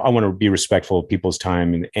understand that. I want to be respectful of people's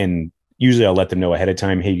time. And usually I'll let them know ahead of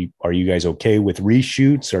time, hey, are you guys okay with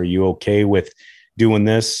reshoots? Are you okay with doing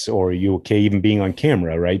this? Or are you okay even being on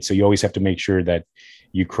camera, right? So you always have to make sure that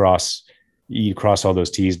you cross all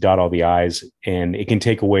those T's, dot all the I's, and it can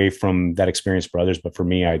take away from that experience for others. But for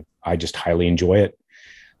me, I just highly enjoy it.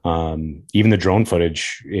 Even the drone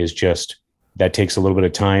footage is just, that takes a little bit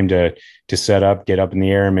of time to set up, get up in the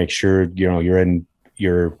air, and make sure, you know, you're in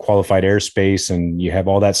your qualified airspace and you have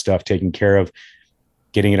all that stuff taken care of.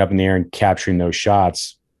 Getting it up in the air and capturing those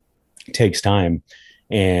shots takes time.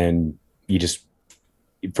 And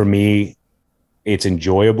for me, it's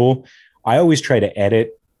enjoyable. I always try to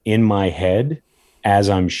edit in my head as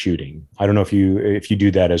I'm shooting. I don't know if you do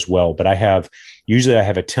that as well, but usually I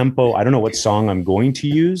have a tempo. I don't know what song I'm going to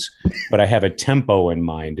use, but I have a tempo in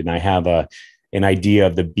mind, and I have an idea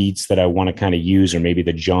of the beats that I want to kind of use, or maybe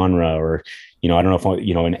the genre, or, you know, I don't know if,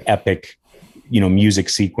 you know, an epic, you know, music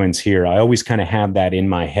sequence here. I always kind of have that in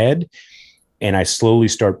my head, and I slowly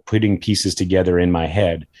start putting pieces together in my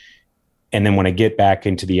head. And then when I get back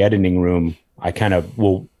into the editing room, I kind of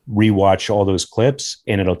will rewatch all those clips,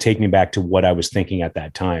 and it'll take me back to what I was thinking at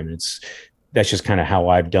that time. That's just kind of how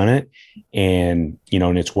I've done it. And, you know,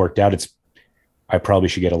 and it's worked out. I probably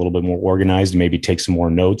should get a little bit more organized and maybe take some more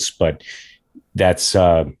notes, but that's,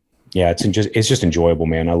 it's just enjoyable,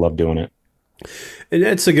 man. I love doing it. And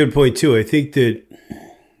that's a good point too. I think that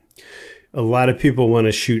a lot of people want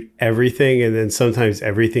to shoot everything, and then sometimes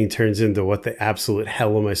everything turns into, what the absolute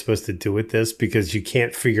hell am I supposed to do with this? Because you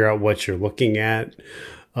can't figure out what you're looking at,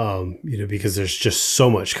 you know, because there's just so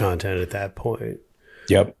much content at that point.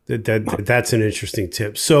 Yep. That's an interesting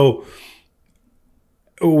tip. So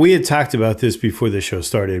we had talked about this before the show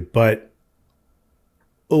started, but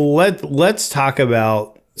let's talk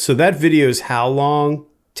about, so that video is how long?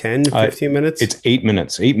 10, 15 minutes? It's 8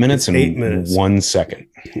 minutes. 8 minutes and 8 minutes. 1 second.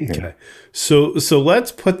 Okay. So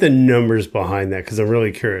let's put the numbers behind that, because I'm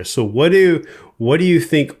really curious. So what do you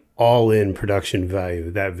think all in production value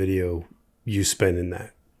of that video you spend in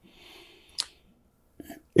that?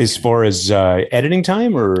 As far as editing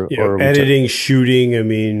time or editing, shooting, I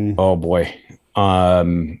mean. Oh boy.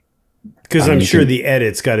 Because I'm sure the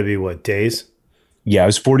edit's got to be what, days? Yeah, it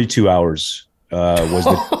was 42 hours was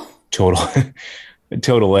the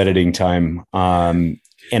total editing time. And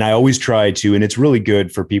I always try to, and it's really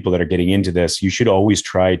good for people that are getting into this, you should always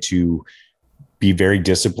try to be very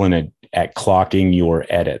disciplined at clocking your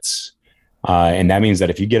edits. And that means that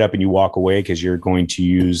if you get up and you walk away because you're going to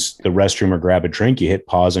use the restroom or grab a drink, you hit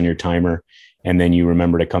pause on your timer, and then you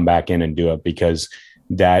remember to come back in and do it, because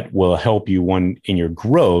that will help you, one, in your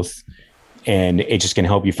growth, and it just can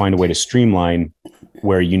help you find a way to streamline,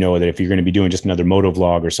 where you know that if you're going to be doing just another moto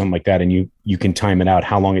vlog or something like that, and you can time it out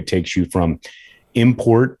how long it takes you from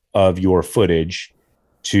import of your footage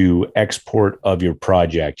to export of your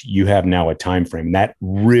project. You have now a time frame. That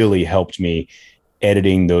really helped me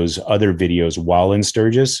editing those other videos while in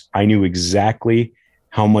Sturgis. I knew exactly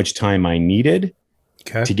how much time I needed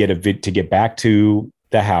to get back to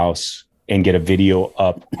the house and get a video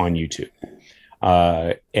up on YouTube.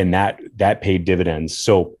 And that paid dividends.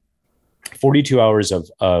 So 42 hours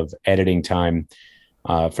of editing time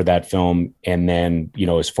for that film. And then, you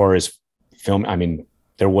know, as far as film, I mean,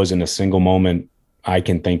 there wasn't a single moment I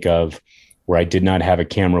can think of where I did not have a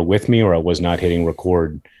camera with me, or I was not hitting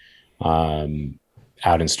record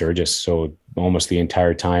out in Sturgis. So almost the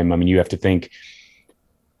entire time. I mean, you have to think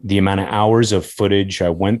the amount of hours of footage I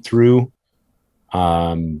went through.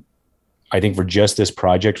 I think for just this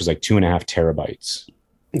project was like 2.5 terabytes.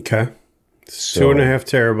 Okay. So 2.5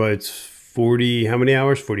 terabytes, 40, how many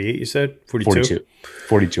hours? 48, you said?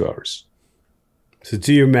 42 hours. So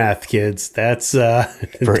do your math, kids. That's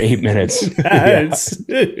for 8 minutes.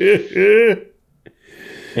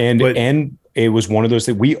 And it was one of those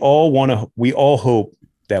things we all hope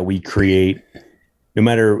that we create, no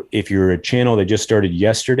matter if you're a channel that just started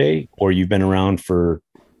yesterday or you've been around for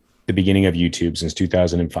the beginning of YouTube since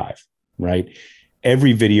 2005, right?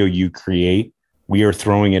 Every video you create we are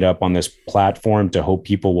throwing it up on this platform to hope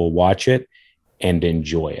people will watch it and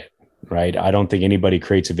enjoy it. Right. I don't think anybody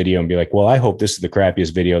creates a video and be like, well, I hope this is the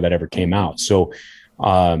crappiest video that ever came out. So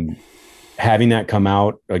having that come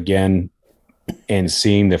out again and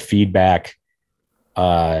seeing the feedback,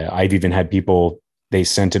 I've even had people, they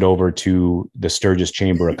sent it over to the Sturgis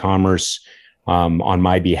Chamber of Commerce on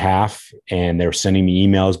my behalf, and they're sending me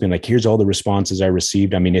emails being like, here's all the responses I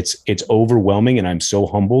received. I mean, it's overwhelming, and I'm so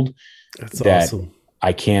humbled. That's awesome.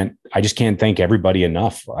 I just can't thank everybody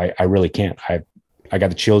enough. I really can't. I got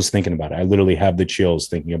the chills thinking about it. I literally have the chills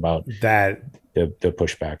thinking about that, the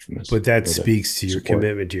pushback from this. But that speaks to your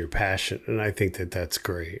commitment, to your passion. And I think that that's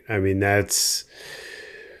great. I mean, it's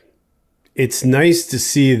nice to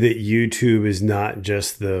see that YouTube is not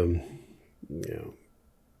just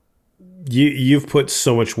you've put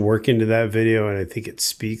so much work into that video. And I think it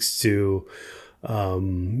speaks to,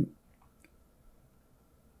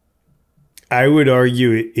 I would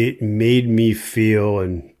argue it made me feel,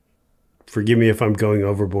 and forgive me if I'm going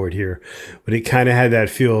overboard here, but it kind of had that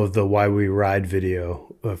feel of the Why We Ride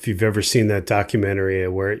video. If you've ever seen that documentary,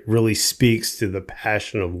 where it really speaks to the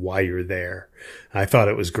passion of why you're there. I thought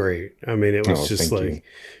it was great. I mean, it was just like,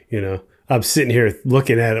 I'm sitting here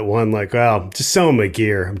looking at it like, well, just selling my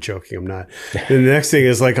gear. I'm joking. I'm not. And the next thing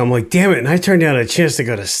is like, I'm like, damn it. And I turned down a chance to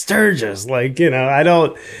go to Sturgis. Like,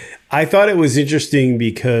 I thought it was interesting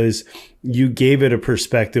because you gave it a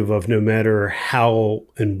perspective of no matter how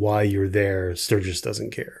and why you're there, Sturgis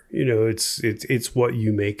doesn't care. It's what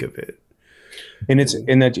you make of it. And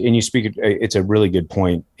you speak, it's a really good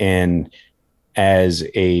point. And as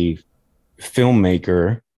a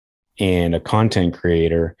filmmaker and a content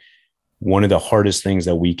creator, one of the hardest things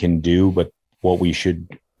that we can do, but what we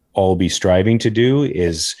should all be striving to do,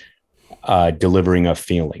 is delivering a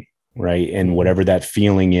feeling, right? And whatever that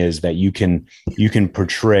feeling is that you can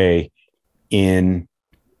portray in,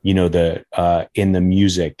 in the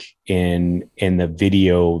music, in the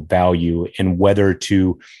video value, and whether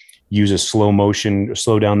to use a slow motion,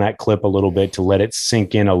 slow down that clip a little bit to let it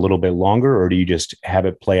sink in a little bit longer, or do you just have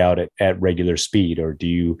it play out at regular speed, or do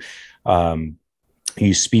you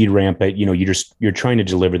speed ramp it? You're trying to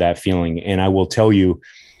deliver that feeling. And I will tell you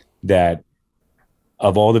that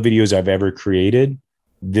of all the videos I've ever created,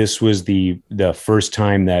 this was the first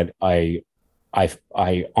time that I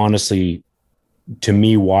honestly, to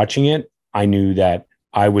me, watching it, I knew that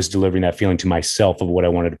I was delivering that feeling to myself of what I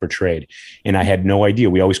wanted to portray. And I had no idea.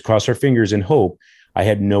 We always cross our fingers and hope. I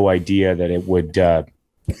had no idea that it would, that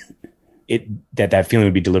feeling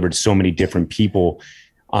would be delivered to so many different people,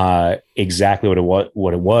 exactly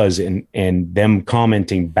what it was. And them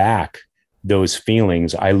commenting back those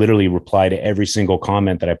feelings. I literally reply to every single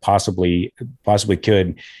comment that I possibly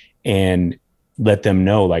could, and let them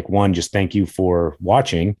know, like, one, just thank you for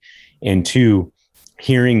watching. And two,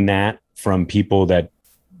 hearing that from people that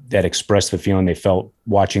expressed the feeling they felt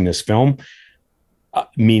watching this film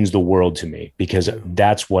means the world to me, because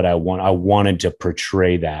that's what I want. I wanted to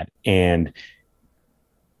portray that. And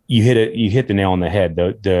you hit the nail on the head.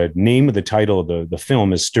 The name of the title of the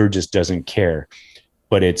film is Sturgis Doesn't Care,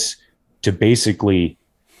 but it's to basically,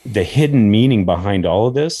 the hidden meaning behind all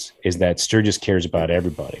of this is that Sturgis cares about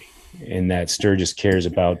everybody, and that Sturgis cares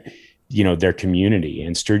about, their community,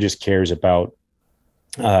 and Sturgis cares about,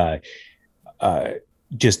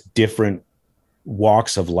 just different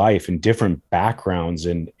walks of life and different backgrounds.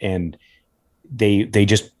 And they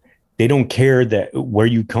don't care that where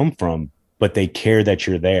you come from, but they care that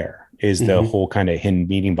you're there, is the whole kind of hidden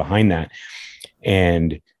meaning behind that.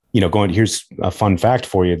 And, here's a fun fact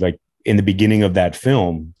for you. Like, in the beginning of that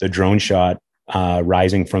film, the drone shot,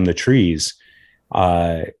 rising from the trees,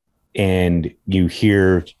 and you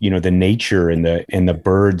hear, the nature and the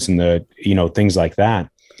birds and the, things like that.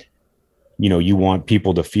 You want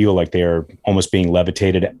people to feel like they're almost being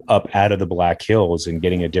levitated up out of the Black Hills and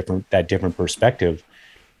getting that different perspective.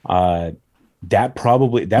 That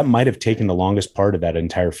might have taken the longest part of that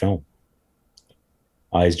entire film.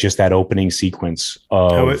 Is just that opening sequence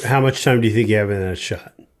of how much time do you think you have in that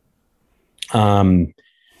shot?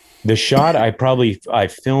 The shot, I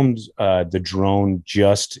filmed the drone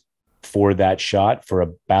just for that shot for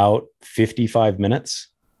about 55 minutes.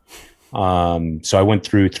 So I went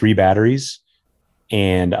through 3 batteries,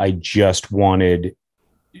 and I just wanted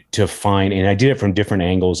to find, and I did it from different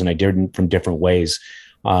angles, and I did it from different ways.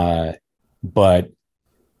 But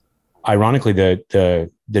ironically, the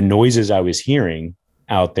noises I was hearing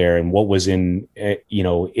out there and what was in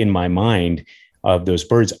my mind of those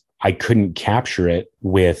birds, I couldn't capture it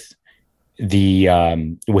with the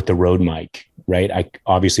Rode mic, right?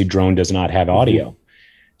 Obviously drone does not have audio.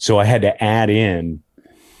 So I had to add in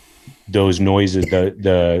those noises,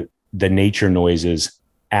 the nature noises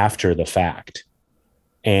after the fact.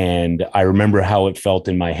 And I remember how it felt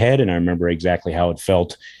in my head, and I remember exactly how it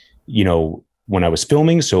felt, you know, when I was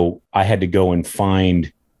filming. So I had to go and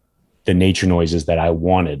find the nature noises that I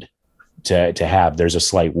wanted to have. There's a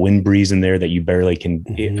slight wind breeze in there that you barely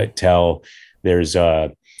can tell. There's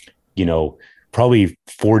you know, probably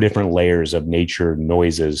 4 different layers of nature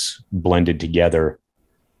noises blended together.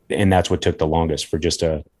 And that's what took the longest for just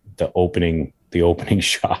the opening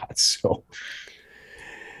shots. So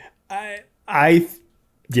I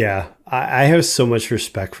have so much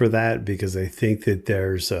respect for that, because I think that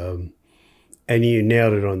there's and you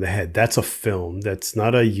nailed it on the head. That's a film. That's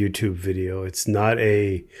not a YouTube video. It's not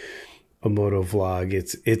a moto vlog.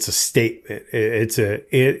 It's a statement. It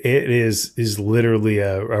is literally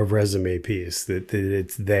a resume piece that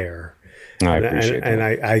it's there. I appreciate that. And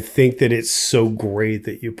I think that it's so great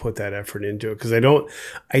that you put that effort into it, because I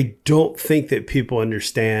don't think that people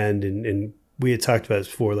understand, and we had talked about this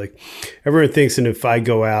before, like everyone thinks, and if I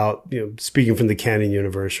go out, you know, speaking from the Canon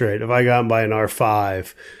universe, right? If I go out and buy an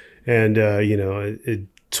R5 and, you know, a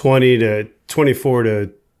 20 to 24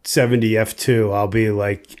 to 70 F2, I'll be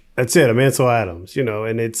like, that's it. I'm Ansel Adams, you know,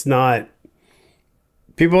 and it's not,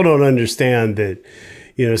 people don't understand that,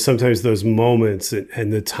 you know, sometimes those moments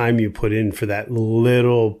and the time you put in for that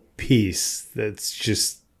little piece, that's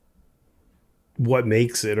just what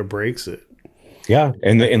makes it or breaks it. Yeah.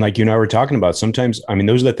 And like you and I were talking about, sometimes, I mean,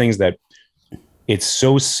 those are the things that it's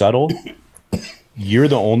so subtle. You're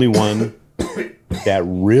the only one that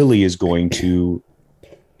really is going to,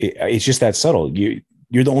 it's just that subtle.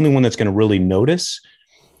 You're the only one that's going to really notice.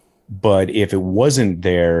 But if it wasn't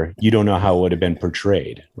there, you don't know how it would have been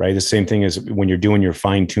portrayed, right? The same thing as when you're doing your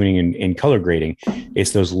fine tuning and color grading,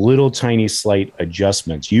 it's those little tiny slight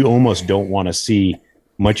adjustments. You almost don't want to see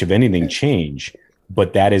much of anything change,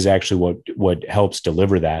 but that is actually what helps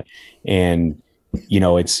deliver that. And, you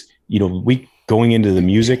know, it's, you know, we going into the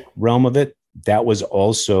music realm of it, that was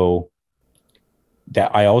also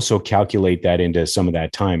that I also calculate that into some of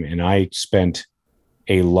that time. And I spent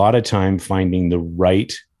a lot of time finding the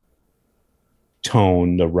right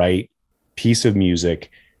tone, the right piece of music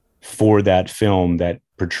for that film that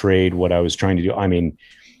portrayed what I was trying to do. I mean,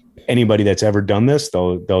 anybody that's ever done this,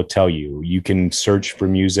 they'll tell you, you can search for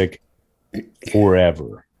music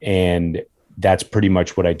forever. And that's pretty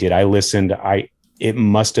much what I did. I listened, it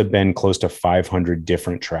must have been close to 500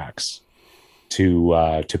 different tracks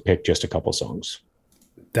to pick just a couple songs.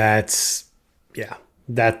 That's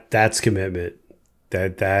commitment.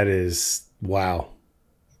 That is, wow.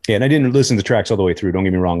 Yeah, and I didn't listen to the tracks all the way through. Don't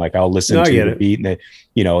get me wrong. Like I'll listen to the beat, and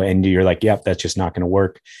you know, and you're like, yep, that's just not going to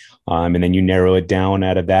work. And then you narrow it down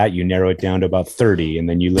out of that. You narrow it down to about 30, and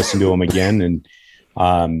then you listen to them again. And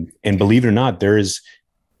believe it or not,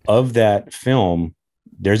 of that film,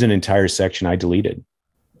 there's an entire section I deleted.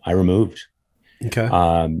 I removed. Okay.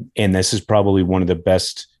 And this is probably one of the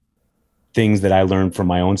best things that I learned from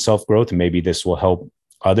my own self-growth, and maybe this will help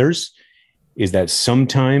others, is that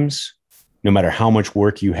sometimes, no matter how much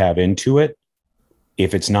work you have into it,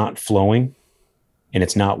 if it's not flowing and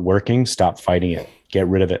it's not working, stop fighting it. Get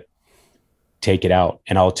rid of it. Take it out.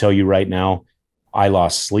 And I'll tell you right now, I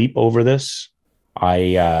lost sleep over this.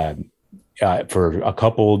 For a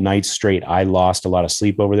couple nights straight, I lost a lot of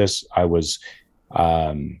sleep over this. I was,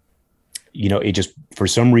 you know, it just, for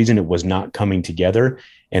some reason, it was not coming together.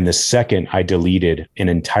 And the second I deleted an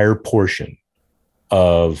entire portion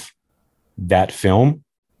of that film,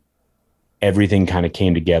 everything kind of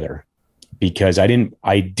came together, because I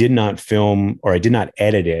did not film, or I did not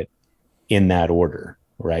edit it in that order,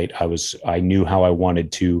 right? I knew how I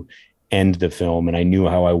wanted to end the film, and I knew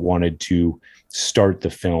how I wanted to start the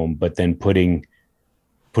film, but then putting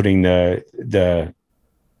the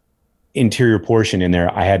interior portion in there,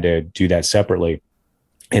 I had to do that separately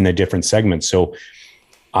in the different segments. So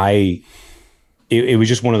it was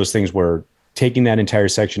just one of those things where taking that entire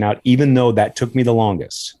section out, even though that took me the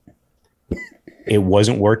longest, it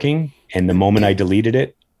wasn't working. And the moment I deleted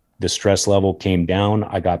it, the stress level came down.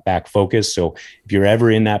 I got back focused. So if you're ever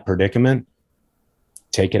in that predicament,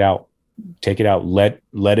 take it out. Take it out. Let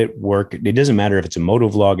it work. It doesn't matter if it's a moto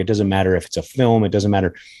vlog. It doesn't matter if it's a film. It doesn't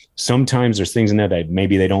matter. Sometimes there's things in there that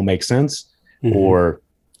maybe they don't make sense, or,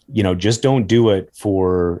 you know, just don't do it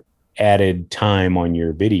for added time on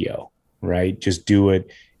your video, right? Just do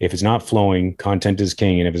it. If it's not flowing, content is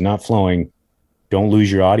king. And if it's not flowing, don't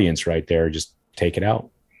lose your audience right there. Just take it out.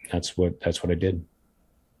 That's what I did.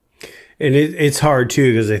 And it's hard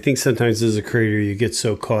too, because I think sometimes as a creator, you get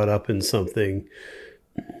so caught up in something.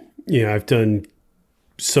 You know, I've done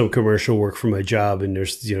some commercial work for my job, and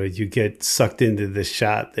there's, you get sucked into this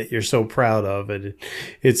shot that you're so proud of, and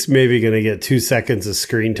it's maybe going to get 2 seconds of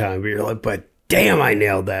screen time, but you're like, but damn, I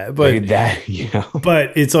nailed that. But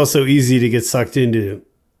but it's also easy to get sucked into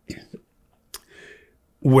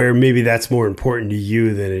where maybe that's more important to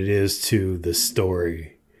you than it is to the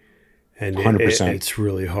story. And 100%. It's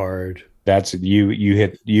really hard. That's you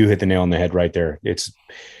hit the nail on the head right there. It's,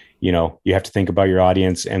 you have to think about your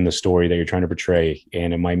audience and the story that you're trying to portray,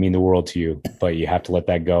 and it might mean the world to you, but you have to let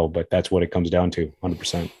that go. But that's what it comes down to,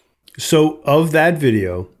 100%. So of that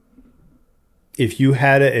video, if you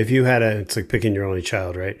had it's like picking your only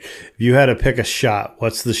child, right? If you had to pick a shot,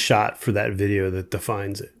 what's the shot for that video that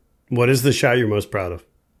defines it? What is the shot you're most proud of?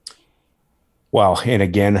 Wow. And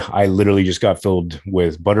again, I literally just got filled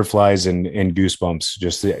with butterflies and goosebumps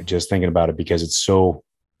just thinking about it, because it's so,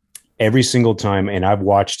 every single time, and I've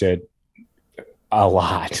watched it a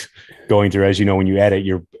lot going through, as you know, when you edit,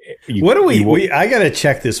 what are we I gotta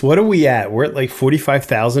check this. What are we at? We're at like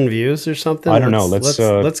 45,000 views or something. I don't know.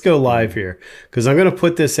 Let's go live here, because I'm gonna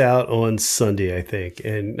put this out on Sunday, I think,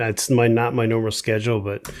 and that's not my normal schedule.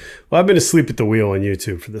 But I've been asleep at the wheel on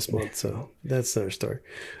YouTube for this month, so that's another story.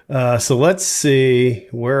 So let's see,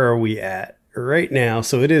 where are we at right now?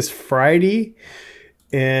 So it is Friday,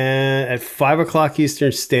 and at 5 o'clock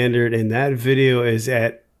Eastern Standard, and that video is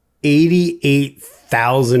at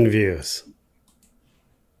 88,000 views.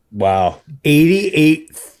 Wow.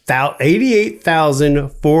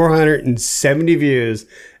 88,470 views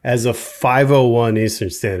as of 5:01 Eastern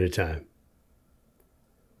Standard Time.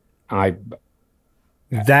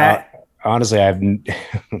 Honestly,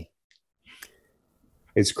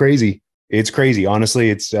 it's crazy. It's crazy. Honestly,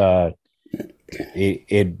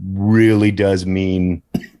 it really does mean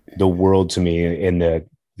the world to me, in the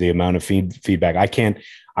amount of feedback. I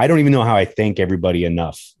don't even know how I thank everybody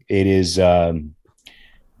enough. It is, going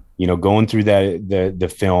through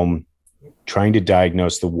the film, trying to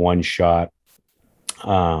diagnose the one shot.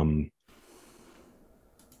 I'm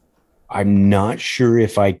not sure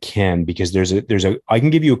if I can, because I can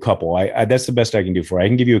give you a couple. That's the best I can do for you. I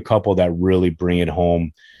can give you a couple that really bring it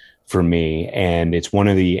home for me. And it's one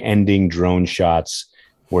of the ending drone shots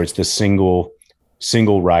where it's the single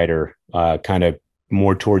rider, kind of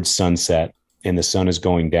more towards sunset, and the sun is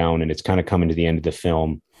going down, and it's kind of coming to the end of the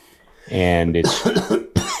film. And it's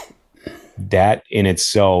that in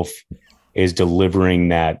itself is delivering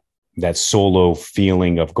that solo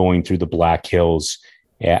feeling of going through the Black Hills,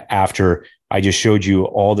 after I just showed you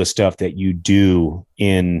all the stuff that you do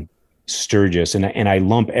in Sturgis, and I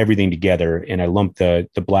lump everything together, and I lump the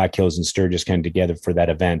Black Hills and Sturgis kind of together for that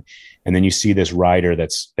event. And then you see this rider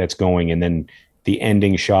that's going, and then the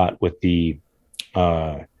ending shot with the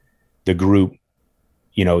group,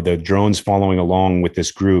 the drones following along with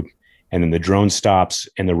this group, and then the drone stops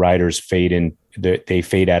and the riders they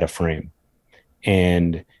fade out of frame.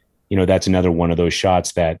 And, that's another one of those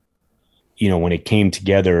shots that, when it came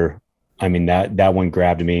together, I mean, that one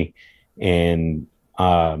grabbed me. And,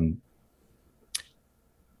 let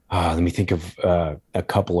me think of a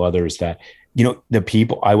couple others that, the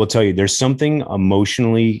people, I will tell you, there's something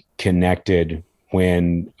emotionally connected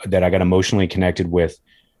that I got emotionally connected with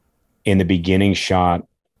in the beginning shot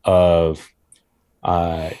of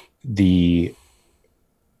the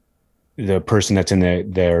person that's in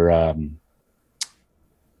their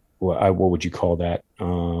what would you call that,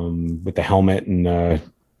 with the helmet and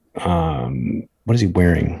what is he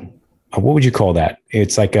wearing? What would you call that?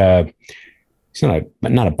 It's like he's not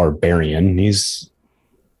a barbarian.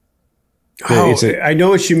 I know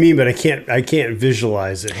what you mean, but I can't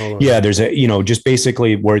visualize it. Hold on. Yeah, there's just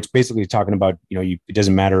basically where it's basically talking about, it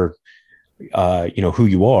doesn't matter, who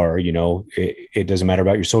you are, it doesn't matter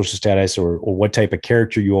about your social status or what type of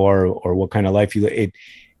character you are or what kind of life you live.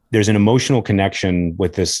 There's an emotional connection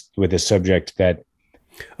with this subject that.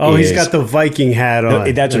 Oh, he's got the Viking hat on.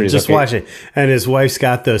 No, that's what it is. Just watch it. And his wife's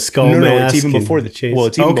got the skull mask. No, it's even before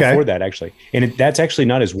before that, actually. And that's actually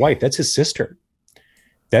not his wife. That's his sister.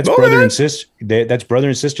 That's brother and sister. That's brother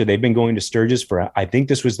and sister. They've been going to Sturgis I think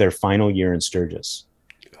this was their final year in Sturgis.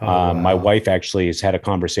 Wow. My wife actually has had a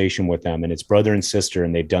conversation with them, and it's brother and sister,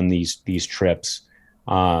 and they've done these trips.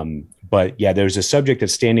 But yeah, there's a subject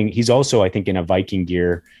that's standing. He's also, I think, in a Viking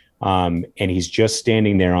gear, and he's just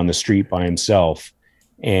standing there on the street by himself.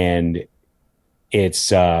 And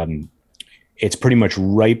it's pretty much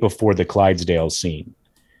right before the Clydesdale scene.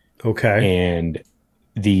 Okay. And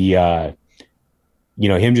the,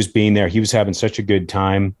 him just being there, he was having such a good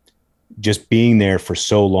time just being there for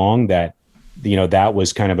so long that, that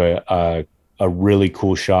was kind of a really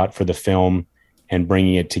cool shot for the film and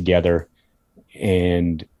bringing it together.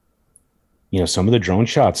 And some of the drone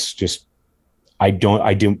shots just, you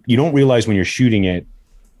don't realize when you're shooting it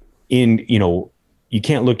in, you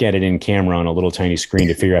can't look at it in camera on a little tiny screen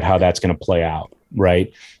to figure out how that's going to play out.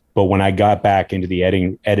 Right. But when I got back into the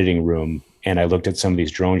editing room and I looked at some of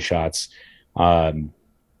these drone shots, I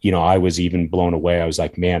was even blown away. I was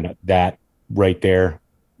like, man, that right there,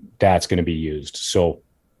 that's going to be used. So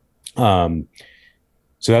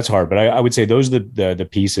that's hard, but I would say those are the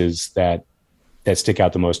pieces that stick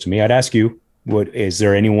out the most to me. I'd ask you, is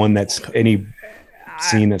there any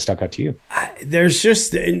scene that stuck out to you? There's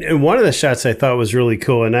just, and one of the shots I thought was really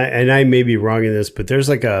cool, and I may be wrong in this, but there's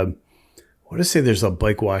like I want to say there's a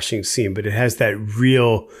bike washing scene, but it has that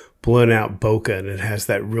real blown out bokeh, and it has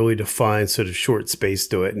that really defined sort of short space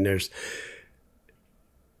to it. And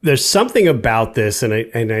there's something about this, and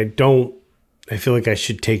I feel like I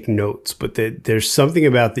should take notes, but there's something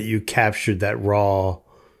about that you captured that raw.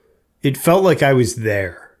 It felt like I was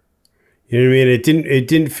there. You know what I mean? It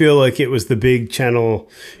didn't feel like it was the big channel,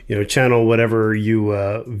 whatever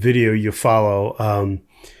video you follow.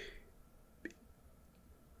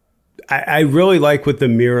 I really like with the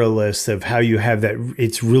mirrorless of how you have that.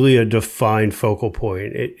 It's really a defined focal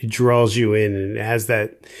point. It draws you in, and it has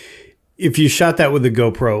that. If you shot that with a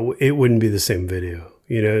GoPro, it wouldn't be the same video.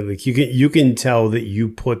 Like you can tell that you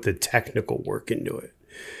put the technical work into it,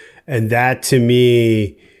 and that to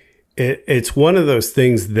me, it's one of those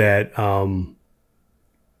things that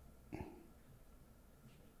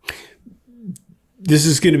this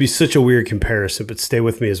is going to be such a weird comparison, but stay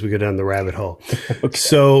with me as we go down the rabbit hole. Okay.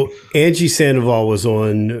 So Angie Sandoval was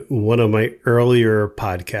on one of my earlier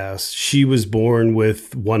podcasts. She was born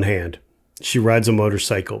with one hand. She rides a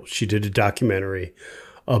motorcycle. She did a documentary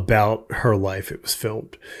about her life. It was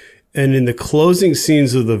filmed. And in the closing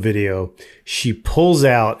scenes of the video, she pulls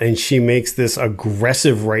out and she makes this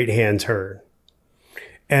aggressive right-hand turn.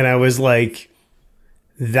 And I was like,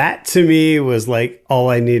 that to me was like all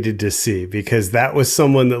I needed to see, because that was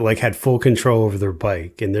someone that like had full control over their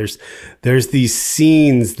bike. And there's these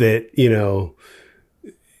scenes that,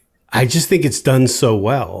 I just think it's done so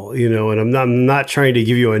well, and I'm not trying to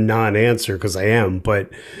give you a non-answer, because I am, but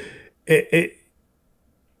it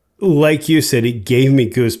like you said, it gave me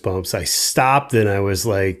goosebumps. I stopped and I was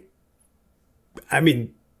like,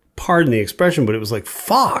 pardon the expression, but it was like,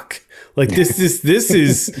 fuck, like this is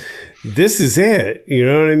it. You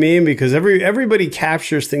know what I mean? Because everybody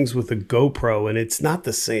captures things with a GoPro and it's not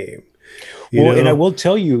the same. And I will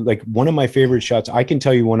tell you, like, one of my favorite shots, I can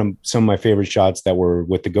tell you some of my favorite shots that were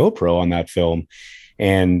with the GoPro on that film.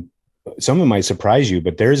 And some of them might surprise you,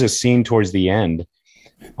 but there's a scene towards the end,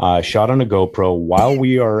 shot on a GoPro while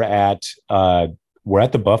we are we're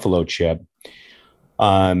at the Buffalo Chip.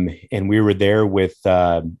 And we were there with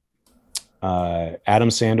Adam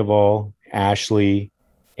Sandoval, Ashley,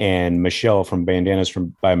 and Michelle from Bandanas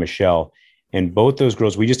by Michelle. And both those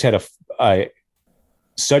girls, we just had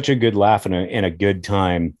such a good laugh and a good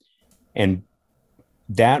time. And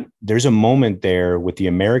that there's a moment there with the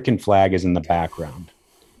American flag is in the background.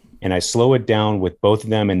 And I slow it down with both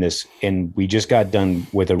of them and we just got done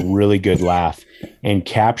with a really good laugh and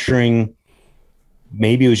capturing,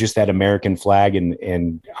 maybe it was just that American flag.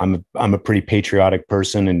 And I'm a pretty patriotic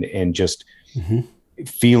person and just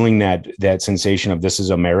feeling that sensation of this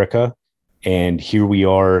is America. And here we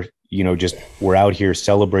are, we're out here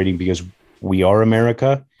celebrating because we are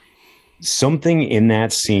America. Something in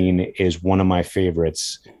that scene is one of my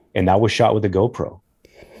favorites. And that was shot with a GoPro.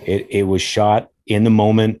 It was shot in the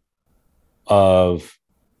moment of,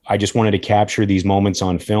 I just wanted to capture these moments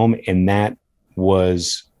on film. And that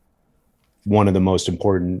was one of the most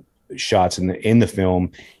important shots in the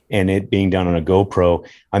film, and it being done on a GoPro.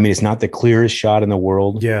 It's not the clearest shot in the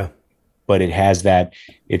world. Yeah. But it has that,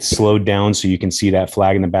 it's slowed down so you can see that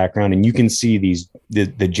flag in the background and you can see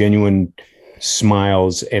the genuine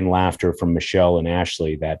smiles and laughter from Michelle and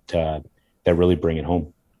Ashley that really bring it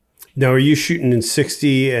home. Now, are you shooting in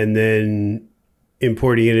 60 and then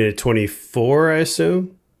importing it at 24, I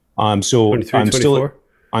assume? So 23,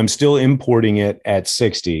 I'm still importing it at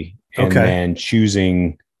 60 and then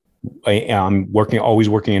choosing, I'm always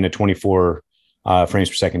working in a 24 frames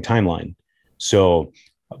per second timeline. So,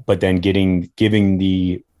 but then giving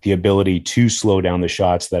the ability to slow down the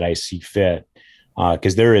shots that I see fit.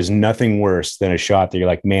 Because there is nothing worse than a shot that you're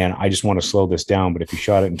like, man, I just want to slow this down. But if you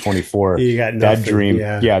shot it in 24, you got nothing, that dream,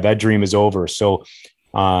 that dream is over. So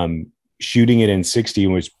shooting it in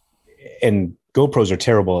 60 and GoPros are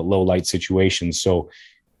terrible at low light situations. So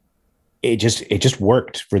it just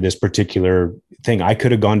worked for this particular thing. I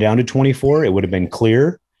could have gone down to 24. It would have been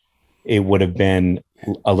clear. It would have been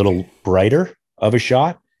a little brighter of a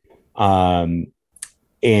shot.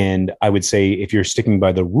 And I would say if you're sticking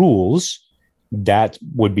by the rules, that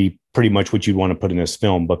would be pretty much what you'd want to put in this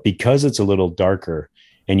film. But because it's a little darker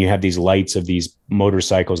and you have these lights of these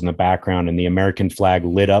motorcycles in the background and the American flag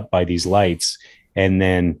lit up by these lights, and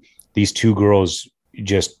then these two girls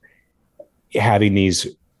just having these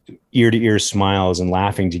ear to ear smiles and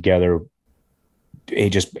laughing together,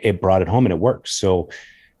 it brought it home and it worked. So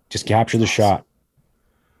just capture the shot.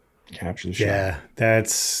 Capture the shot. Yeah,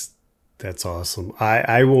 that's awesome.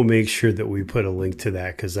 I will make sure that we put a link to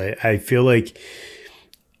that, because I feel like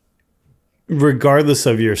regardless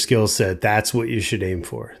of your skill set, that's what you should aim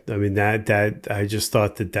for. I mean, that I just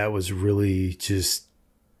thought that was really just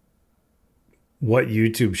what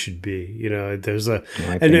YouTube should be. You know, there's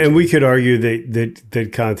and we could argue that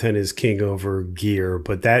content is king over gear,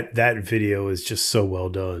 but that video is just so well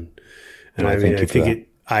done. And I mean,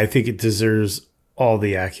 I think it deserves all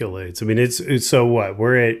the accolades. I mean, it's so what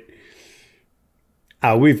we're at.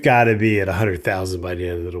 We've got to be at 100,000 by the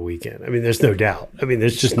end of the weekend. I mean, there's no doubt. I mean,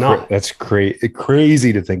 there's just not. That's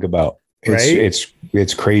crazy to think about.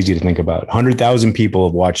 It's crazy to think about. 100,000 people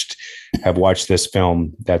have watched this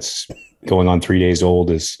film. That's going on 3 days old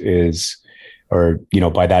or, you know,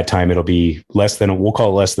 by that time it'll be we'll call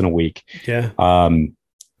it less than a week. Yeah. I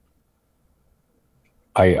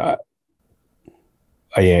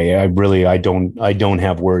really don't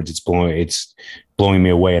have words. It's blowing me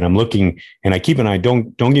away. And I'm looking, and I keep an eye,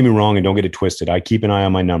 don't get me wrong and don't get it twisted. I keep an eye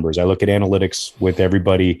on my numbers. I look at analytics with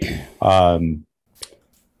everybody,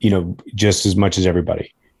 you know, just as much as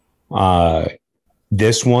everybody.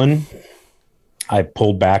 This one, I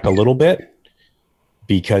pulled back a little bit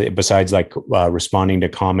because besides like responding to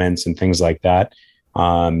comments and things like that,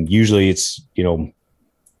 usually it's, you know,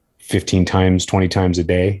 15 times, 20 times a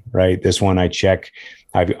day, right? This one I check.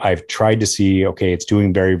 I've tried to see, okay, it's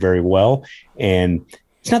doing very, very well. And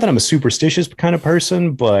it's not that I'm a superstitious kind of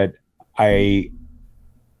person, but I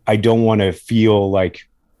don't want to feel like,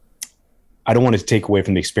 I don't want to take away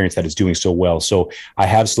from the experience that it's doing so well. So I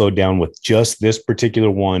have slowed down with just this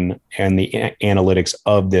particular one and the analytics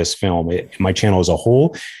of this film. My channel as a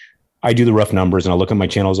whole, I do the rough numbers and I look at my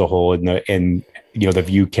channel as a whole and you know, the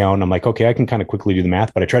view count. I'm like, okay, I can kind of quickly do the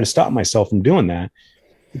math, but I try to stop myself from doing that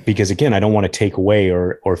because again, I don't want to take away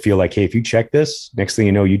or feel like, hey, if you check this, next thing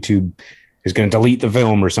you know, YouTube is going to delete the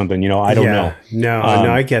film or something. You know, I don't know. No,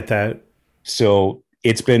 I get that. So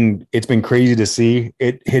it's been crazy to see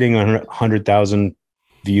it hitting 100,000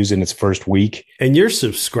 views in its first week. And your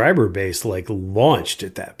subscriber base like launched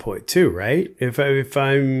at that point too, right? If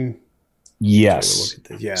I'm yes.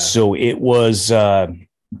 Yeah. So it was the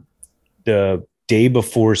day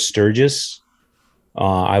before Sturgis.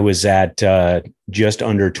 I was at just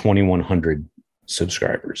under 2,100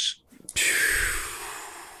 subscribers.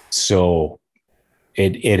 So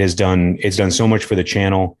it's done so much for the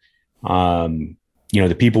channel. You know,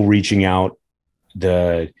 the people reaching out,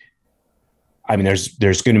 there's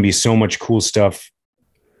going to be so much cool stuff.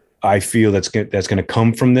 I feel that's going to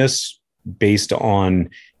come from this based on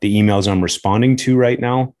the emails I'm responding to right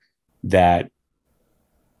now that,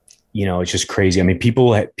 you know, it's just crazy. I mean,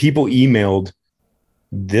 people emailed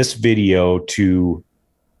this video to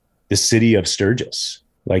the city of Sturgis.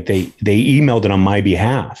 Like they emailed it on my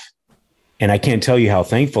behalf. And I can't tell you how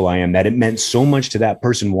thankful I am that it meant so much to that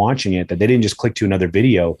person watching it that they didn't just click to another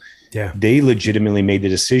video. Yeah. They legitimately made the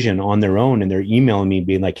decision on their own and they're emailing me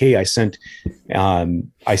being like, hey, I sent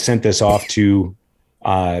this off to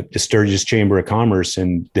the Sturgis Chamber of Commerce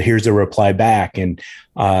and here's the reply back. And,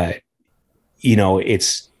 you know,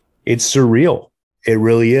 it's surreal. It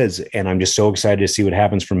really is. And I'm just so excited to see what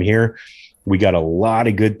happens from here. We got a lot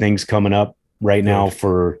of good things coming up right now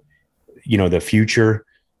for, you know, the future.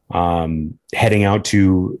 Heading out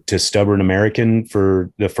to Stubborn American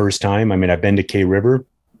for the first time. I mean, I've been to K River.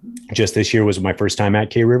 Just this year was my first time at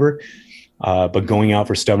K River. But going out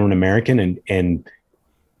for Stubborn American and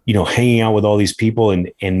you know, hanging out with all these people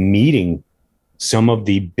and meeting some of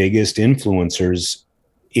the biggest influencers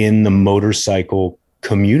in the motorcycle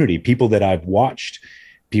community, people that I've watched,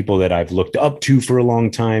 people that I've looked up to for a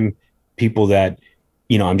long time, people that,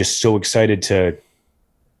 you know, I'm just so excited to,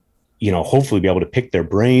 you know, hopefully be able to pick their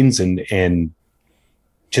brains and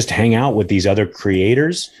just hang out with these other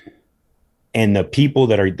creators. And the people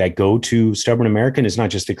that go to Stubborn American is not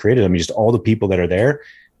just the creators. I mean, just all the people that are there.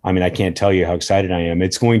 I mean, I can't tell you how excited I am.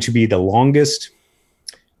 It's going to be the longest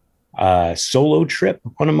solo trip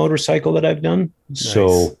on a motorcycle that I've done. Nice.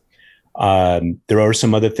 So there are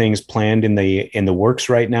some other things planned in the works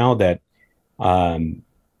right now that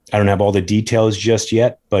I don't have all the details just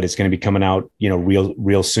yet, but it's going to be coming out, you know,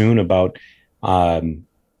 real soon about, you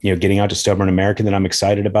know, getting out to Stubborn American that I'm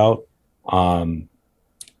excited about.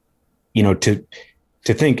 to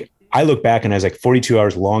think, I look back and I was like 42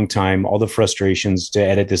 hours, long time, all the frustrations to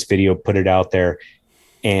edit this video, put it out there,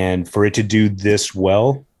 and for it to do this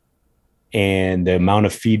well, and the amount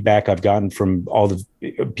of feedback I've gotten from all the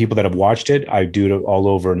people that have watched it, I do it all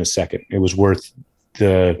over in a second. It was worth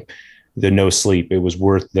the no sleep. It was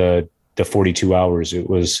worth the 42 hours. It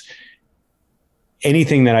was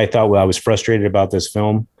anything that I thought, well, I was frustrated about this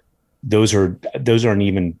film. Those aren't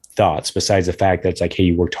even thoughts, besides the fact that it's like, hey,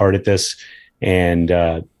 you worked hard at this. And,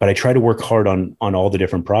 but I try to work hard on all the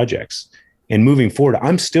different projects, and moving forward,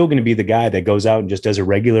 I'm still going to be the guy that goes out and just does a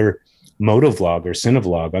regular motovlog or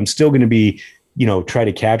cinevlog. I'm still going to be, try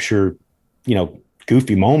to capture,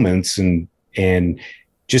 goofy moments and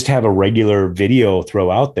just have a regular video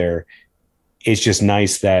throw out there. It's just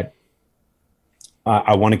nice that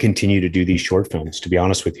I want to continue to do these short films, to be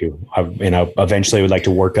honest with you. I eventually would like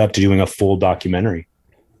to work up to doing a full documentary.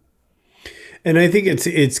 And I think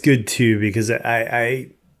it's good too, because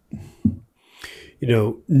I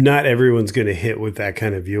not everyone's going to hit with that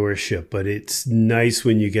kind of viewership, but it's nice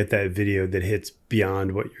when you get that video that hits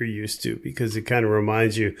beyond what you're used to, because it kind of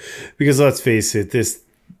reminds you, because let's face it,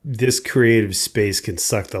 this creative space can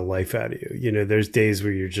suck the life out of you. There's days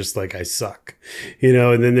where you're just like, I suck,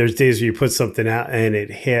 and then there's days where you put something out and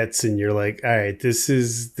it hits and you're like, all right, this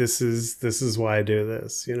is why I do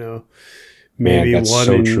this, maybe Man, that's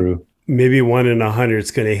so true. Maybe 1 in 100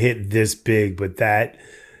 is going to hit this big, but that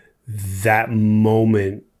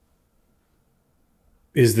moment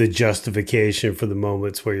is the justification for the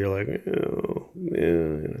moments where you're like, oh,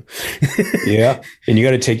 yeah. Yeah. And you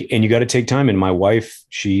got to take time. And my wife,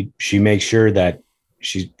 she makes sure that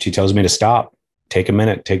she tells me to stop, take a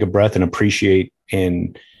minute, take a breath, and appreciate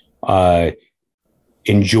and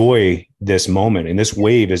enjoy this moment. And this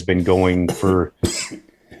wave has been going for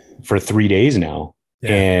 3 days now. Yeah.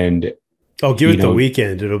 And give it the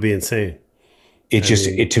weekend. It'll be insane.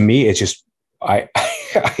 To me, it's just, I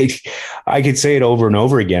could say it over and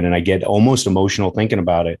over again, and I get almost emotional thinking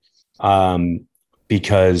about it.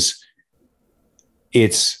 Because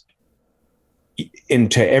it's, and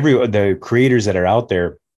to the creators that are out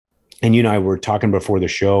there, and you and I were talking before the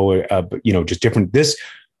show, just different,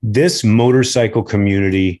 this motorcycle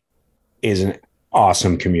community is an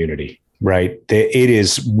awesome community, right? It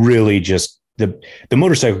is really just, the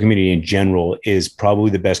motorcycle community in general is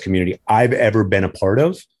probably the best community I've ever been a part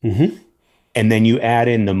of. Mm-hmm. And then you add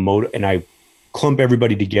in and I clump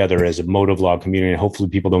everybody together as a motovlog community, and hopefully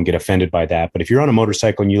people don't get offended by that. But if you're on a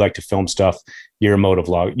motorcycle and you like to film stuff, you're a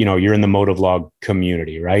motovlog, you're in the motovlog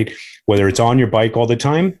community, right? Whether it's on your bike all the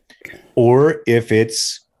time, or if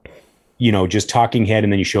it's, just talking head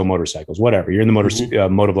and then you show motorcycles, whatever, you're in the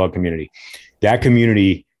motovlog community. That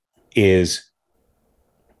community is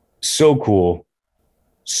so cool,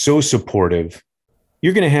 so supportive.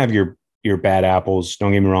 You're going to have your bad apples.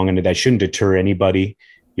 Don't get me wrong. And that shouldn't deter anybody.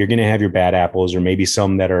 You're going to have your bad apples, or maybe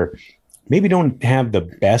some that maybe don't have the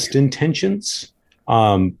best intentions,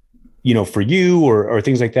 for you or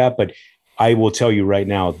things like that. But I will tell you right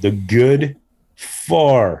now, the good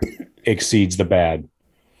far exceeds the bad.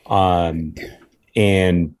 And,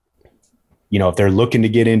 if they're looking to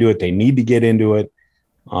get into it, they need to get into it.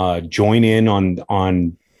 Join in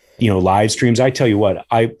on live streams. I tell you what,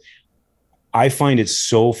 I find it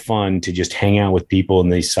so fun to just hang out with people in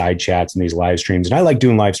these side chats and these live streams. And I like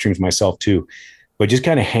doing live streams myself too, but just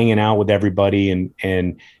kind of hanging out with everybody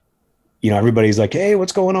and everybody's like, hey,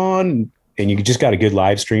 what's going on? And you just got a good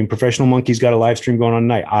live stream. Professional Monkey's got a live stream going on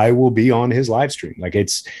tonight. I will be on his live stream. Like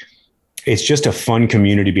it's just a fun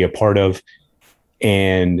community to be a part of.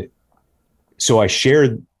 And so I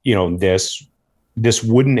shared, this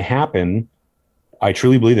wouldn't happen. I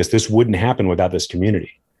truly believe this wouldn't happen without this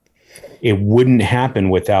community. It wouldn't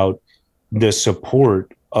happen without the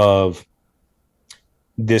support of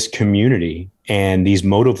this community and these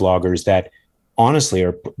motovloggers that honestly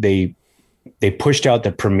they pushed out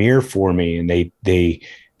the premiere for me, and they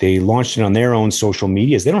launched it on their own social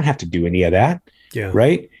medias. They don't have to do any of that. Yeah.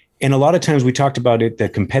 Right. And a lot of times we talked about it, the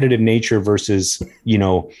competitive nature versus,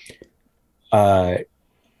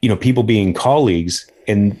 people being colleagues.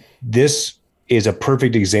 And this is a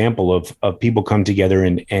perfect example of people come together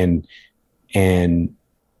and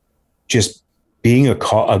just being a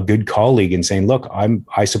good colleague and saying, look,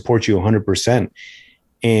 I support you 100%.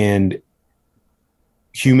 And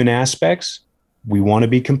human aspects, we want to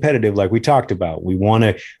be competitive. Like we talked about,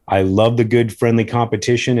 I love the good, friendly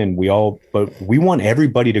competition, but we want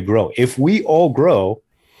everybody to grow. If we all grow,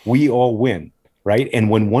 we all win. Right. And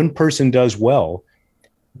when one person does well,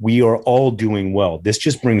 we are all doing well. This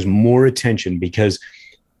just brings more attention, because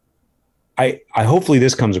I hopefully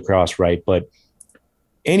this comes across right, but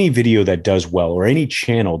any video that does well, or any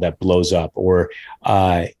channel that blows up, or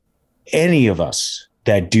any of us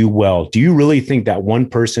that do well, do you really think that one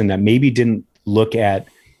person that maybe didn't look at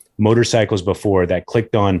motorcycles before, that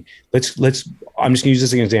clicked on, let's I'm just gonna use this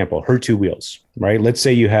as an example, her two wheels, right? Let's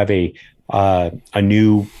say you have a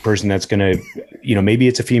new person that's gonna, maybe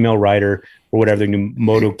it's a female rider or whatever, they're new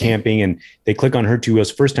moto camping, and they click on her two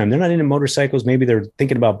wheels first time. They're not into motorcycles. Maybe they're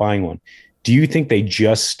thinking about buying one. Do you think they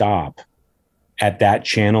just stop at that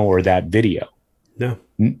channel or that video? No.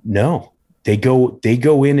 No. They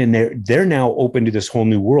go in, and they're now open to this whole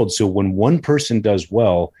new world. So when one person does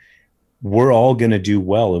well, we're all going to do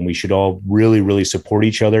well, and we should all really, really support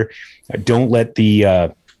each other. Don't let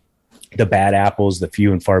the bad apples, the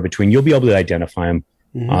few and far between, you'll be able to identify them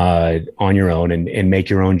on your own and make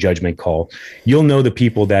your own judgment call. You'll know the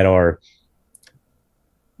people that are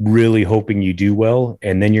really hoping you do well,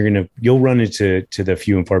 and then you'll run into the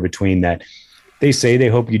few and far between that they say they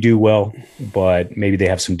hope you do well, but maybe they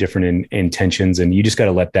have some different intentions, and you just got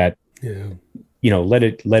to let that,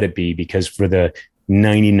 let it be, because for the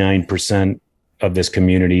 99% of this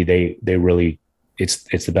community, they really,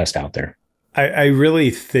 it's the best out there. I really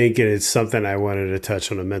think, and it's something I wanted to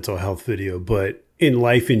touch on a mental health video, but in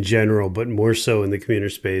life in general, but more so in the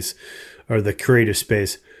community space or the creative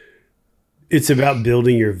space, it's about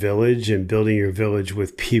building your village, and building your village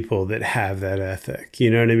with people that have that ethic.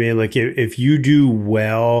 You know what I mean? Like if you do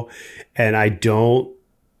well and I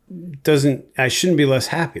shouldn't be less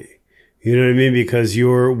happy. You know what I mean? Because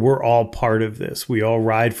we're all part of this. We all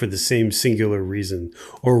ride for the same singular reason,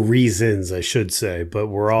 or reasons, I should say, but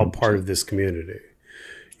we're all part of this community.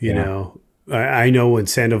 You know, I know when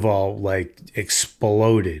Sandoval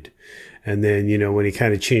exploded, and then, when he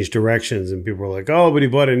kind of changed directions and people were like, oh, but he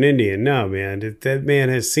bought an Indian. No, man, that man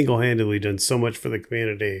has single-handedly done so much for the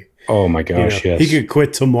community. Oh my gosh. Yes. He could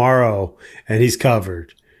quit tomorrow and he's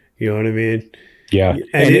covered. You know what I mean? Yeah.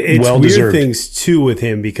 And it's weird things too with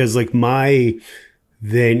him, because my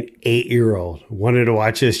then 8-year-old wanted to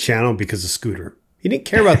watch his channel because of Scooter. He didn't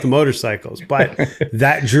care about the motorcycles, but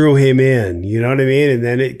that drew him in, you know what I mean? And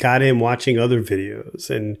then it got him watching other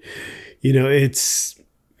videos, and, it's,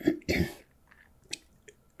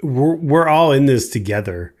 we're all in this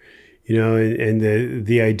together, and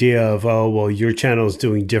the idea of, oh, well, your channel is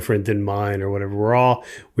doing different than mine or whatever.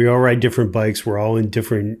 We all ride different bikes. We're all in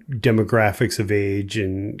different demographics of age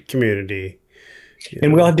and community.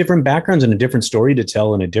 And we all have different backgrounds and a different story to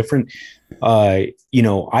tell, and a different, I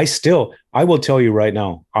will tell you right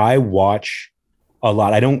now, I watch a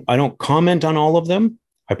lot. I don't comment on all of them.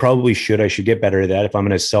 I probably should. I should get better at that. If I'm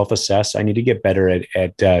going to self-assess, I need to get better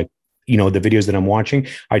at the videos that I'm watching.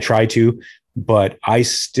 I try to, but I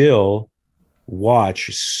still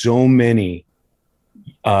watch so many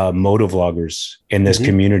moto vloggers in this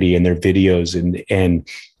community and their videos, and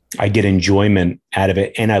I get enjoyment out of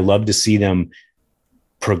it. And I love to see them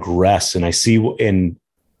progress. And I see,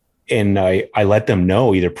 and I let them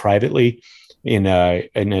know, either privately in a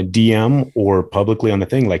DM or publicly on the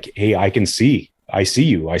thing, like, hey, I see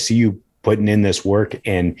you putting in this work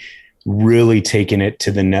and really taking it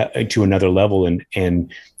to another level,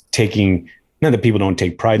 and taking, not that people don't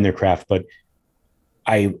take pride in their craft, but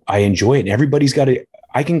I enjoy it. Everybody's got it.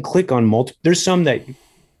 I can click on multiple. There's some that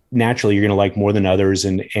naturally you're going to like more than others,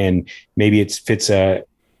 and maybe it fits a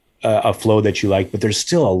flow that you like, but there's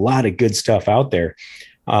still a lot of good stuff out there.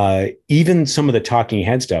 Even some of the talking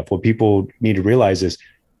head stuff. What people need to realize is,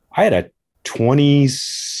 I had a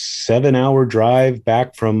 27-hour drive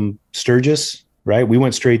back from Sturgis, right? We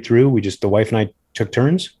went straight through. The wife and I took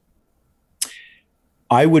turns.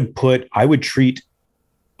 I would treat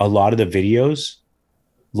a lot of the videos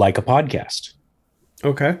like a podcast.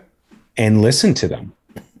 Okay. And listen to them.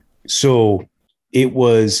 So it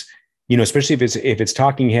was, especially if it's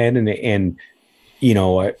talking head, and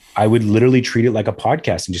I would literally treat it like a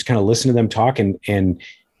podcast and just kind of listen to them talk, and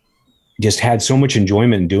just had so much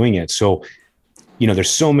enjoyment in doing it. So,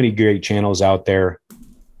 there's so many great channels out there.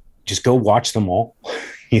 Just go watch them all.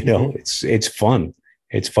 It's fun.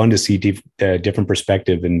 It's fun to see different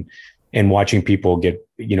perspective, and watching people get,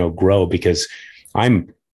 grow, because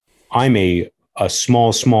I'm a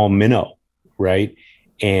small minnow, right?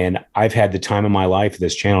 And I've had the time of my life with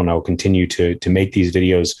this channel, and I will continue to make these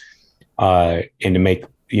videos, and to make,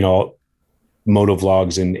 moto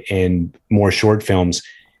vlogs and more short films.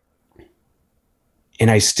 And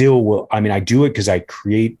I still will. I mean, I do it because I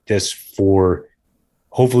create this for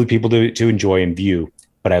hopefully people to enjoy and view,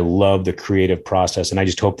 but I love the creative process. And I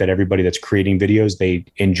just hope that everybody that's creating videos, they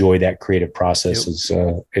enjoy that creative process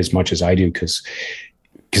as much as I do. Cause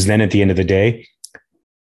then at the end of the day,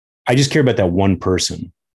 I just care about that one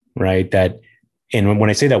person, right? That And when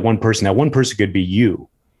I say that one person could be you,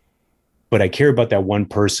 but I care about that one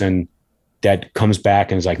person that comes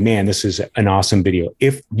back and is like, man, this is an awesome video.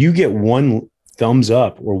 If you get one thumbs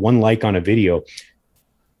up or one like on a video,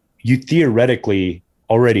 you theoretically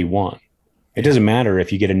already won. It doesn't matter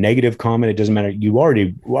if you get a negative comment. It doesn't matter. You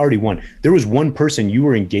already won. There was one person you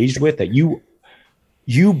were engaged with that you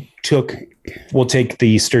took. We'll take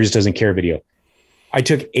the Sturgis Doesn't Care video. I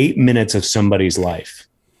took 8 minutes of somebody's life,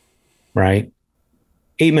 right?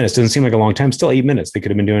 8 minutes doesn't seem like a long time. Still 8 minutes. They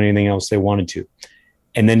could have been doing anything else they wanted to.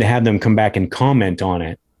 And then to have them come back and comment on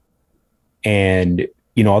it and,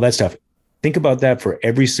 you know, all that stuff. Think about that for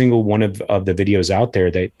every single one of the videos out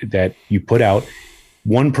there that you put out.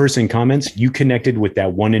 One person comments, you connected with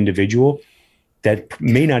that one individual that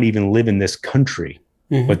may not even live in this country,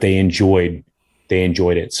 but they enjoyed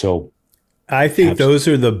it. So I think those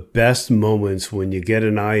are the best moments when you get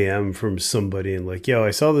an IM from somebody and like, yo,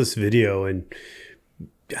 I saw this video, and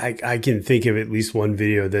I can think of at least one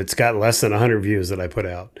video that's got less than 100 views that I put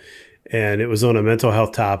out. And it was on a mental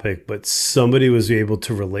health topic, but somebody was able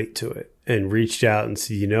to relate to it and reached out and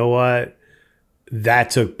said, you know what? That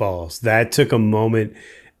took balls. That took a moment.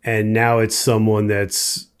 And now it's someone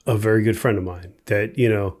that's a very good friend of mine that, you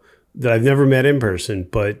know, that I've never met in person,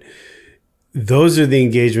 but those are the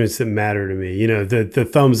engagements that matter to me. You know, the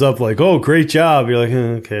thumbs up, like, oh, great job. You're like,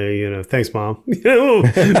 okay, you know, thanks, mom. You know,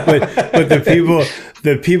 but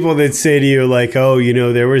the people that say to you like, oh, you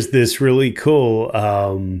know, there was this really cool,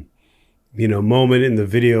 you know, moment in the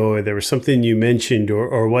video, or there was something you mentioned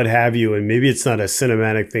or what have you. And maybe it's not a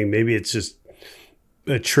cinematic thing. Maybe it's just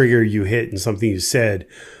a trigger you hit and something you said.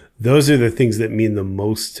 Those are the things that mean the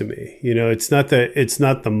most to me. You know, it's not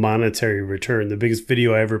the monetary return. The biggest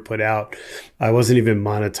video I ever put out, I wasn't even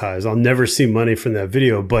monetized. I'll never see money from that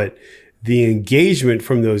video, but the engagement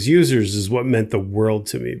from those users is what meant the world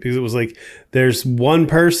to me, because it was like, there's one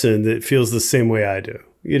person that feels the same way I do,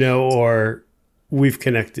 you know, or we've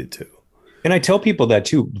connected to. And I tell people that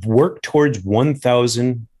too. Work towards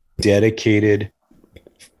 1,000 dedicated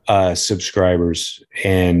subscribers,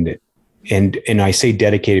 and I say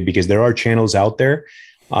dedicated because there are channels out there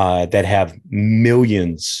that have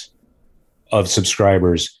millions of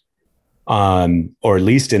subscribers, or at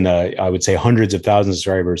least in the, I would say, hundreds of thousands of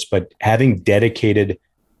subscribers. But having dedicated,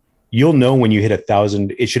 you'll know when you hit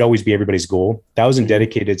 1,000. It should always be everybody's goal. 1,000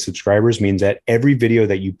 dedicated subscribers means that every video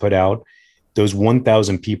that you put out, those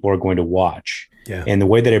 1,000 people are going to watch. Yeah. And the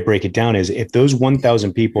way that I break it down is, if those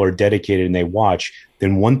 1,000 people are dedicated and they watch,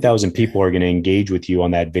 then 1,000 people are going to engage with you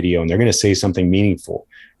on that video, and they're going to say something meaningful,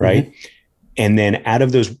 right? And then out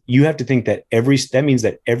of those, you have to think that that means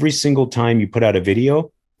that every single time you put out a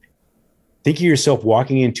video, think of yourself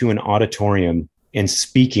walking into an auditorium and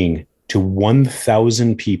speaking to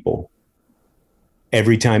 1,000 people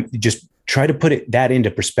every time. Just try to put that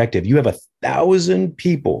into perspective. You have 1,000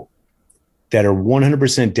 people that are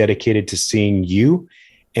 100% dedicated to seeing you,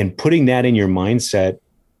 and putting that in your mindset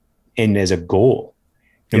and as a goal,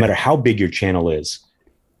 no matter how big your channel is.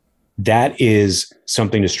 That is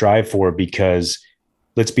something to strive for, because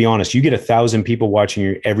let's be honest, you get 1,000 people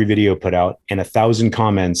watching every video put out, and 1,000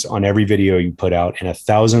 comments on every video you put out, and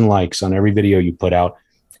 1,000 likes on every video you put out.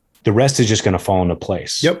 The rest is just going to fall into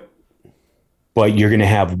place. Yep. But you're going to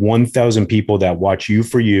have 1,000 people that watch you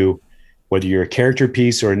for you, whether you're a character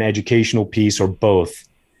piece or an educational piece or both.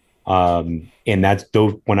 And that's,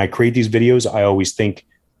 when I create these videos, I always think,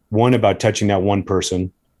 one, about touching that one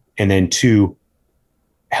person, and then two,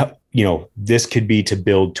 how, you know, this could be to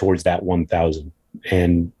build towards that 1,000.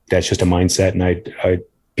 And that's just a mindset. And I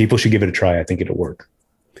people should give it a try. I think it'll work.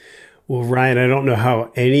 Well, Ryan, I don't know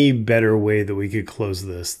how any better way that we could close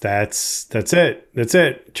this. That's it. That's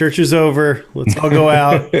it. Church is over. Let's all go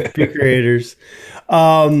out, be creators.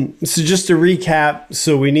 So just to recap,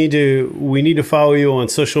 so we need to follow you on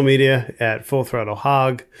social media at Full Throttle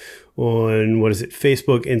Hog, on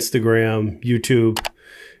Facebook, Instagram, YouTube.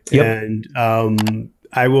 Yep. And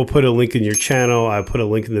I will put a link in your channel. I'll put a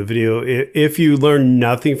link in the video. If you learn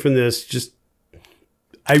nothing from this,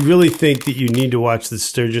 I really think that you need to watch the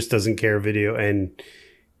Sturgis Doesn't Care video and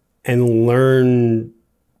learn,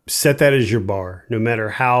 set that as your bar, no matter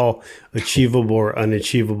how achievable or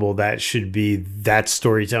unachievable that should be. That's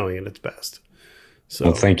storytelling at its best. So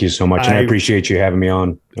well, thank you so much. And I appreciate you having me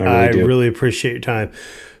on. I really appreciate your time.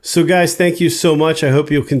 So guys, thank you so much. I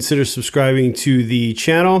hope you'll consider subscribing to the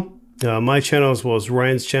channel, my channel, as well as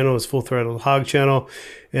Ryan's channel, his Full Throttle Hog channel,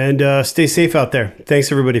 and stay safe out there.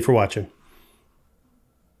 Thanks everybody for watching.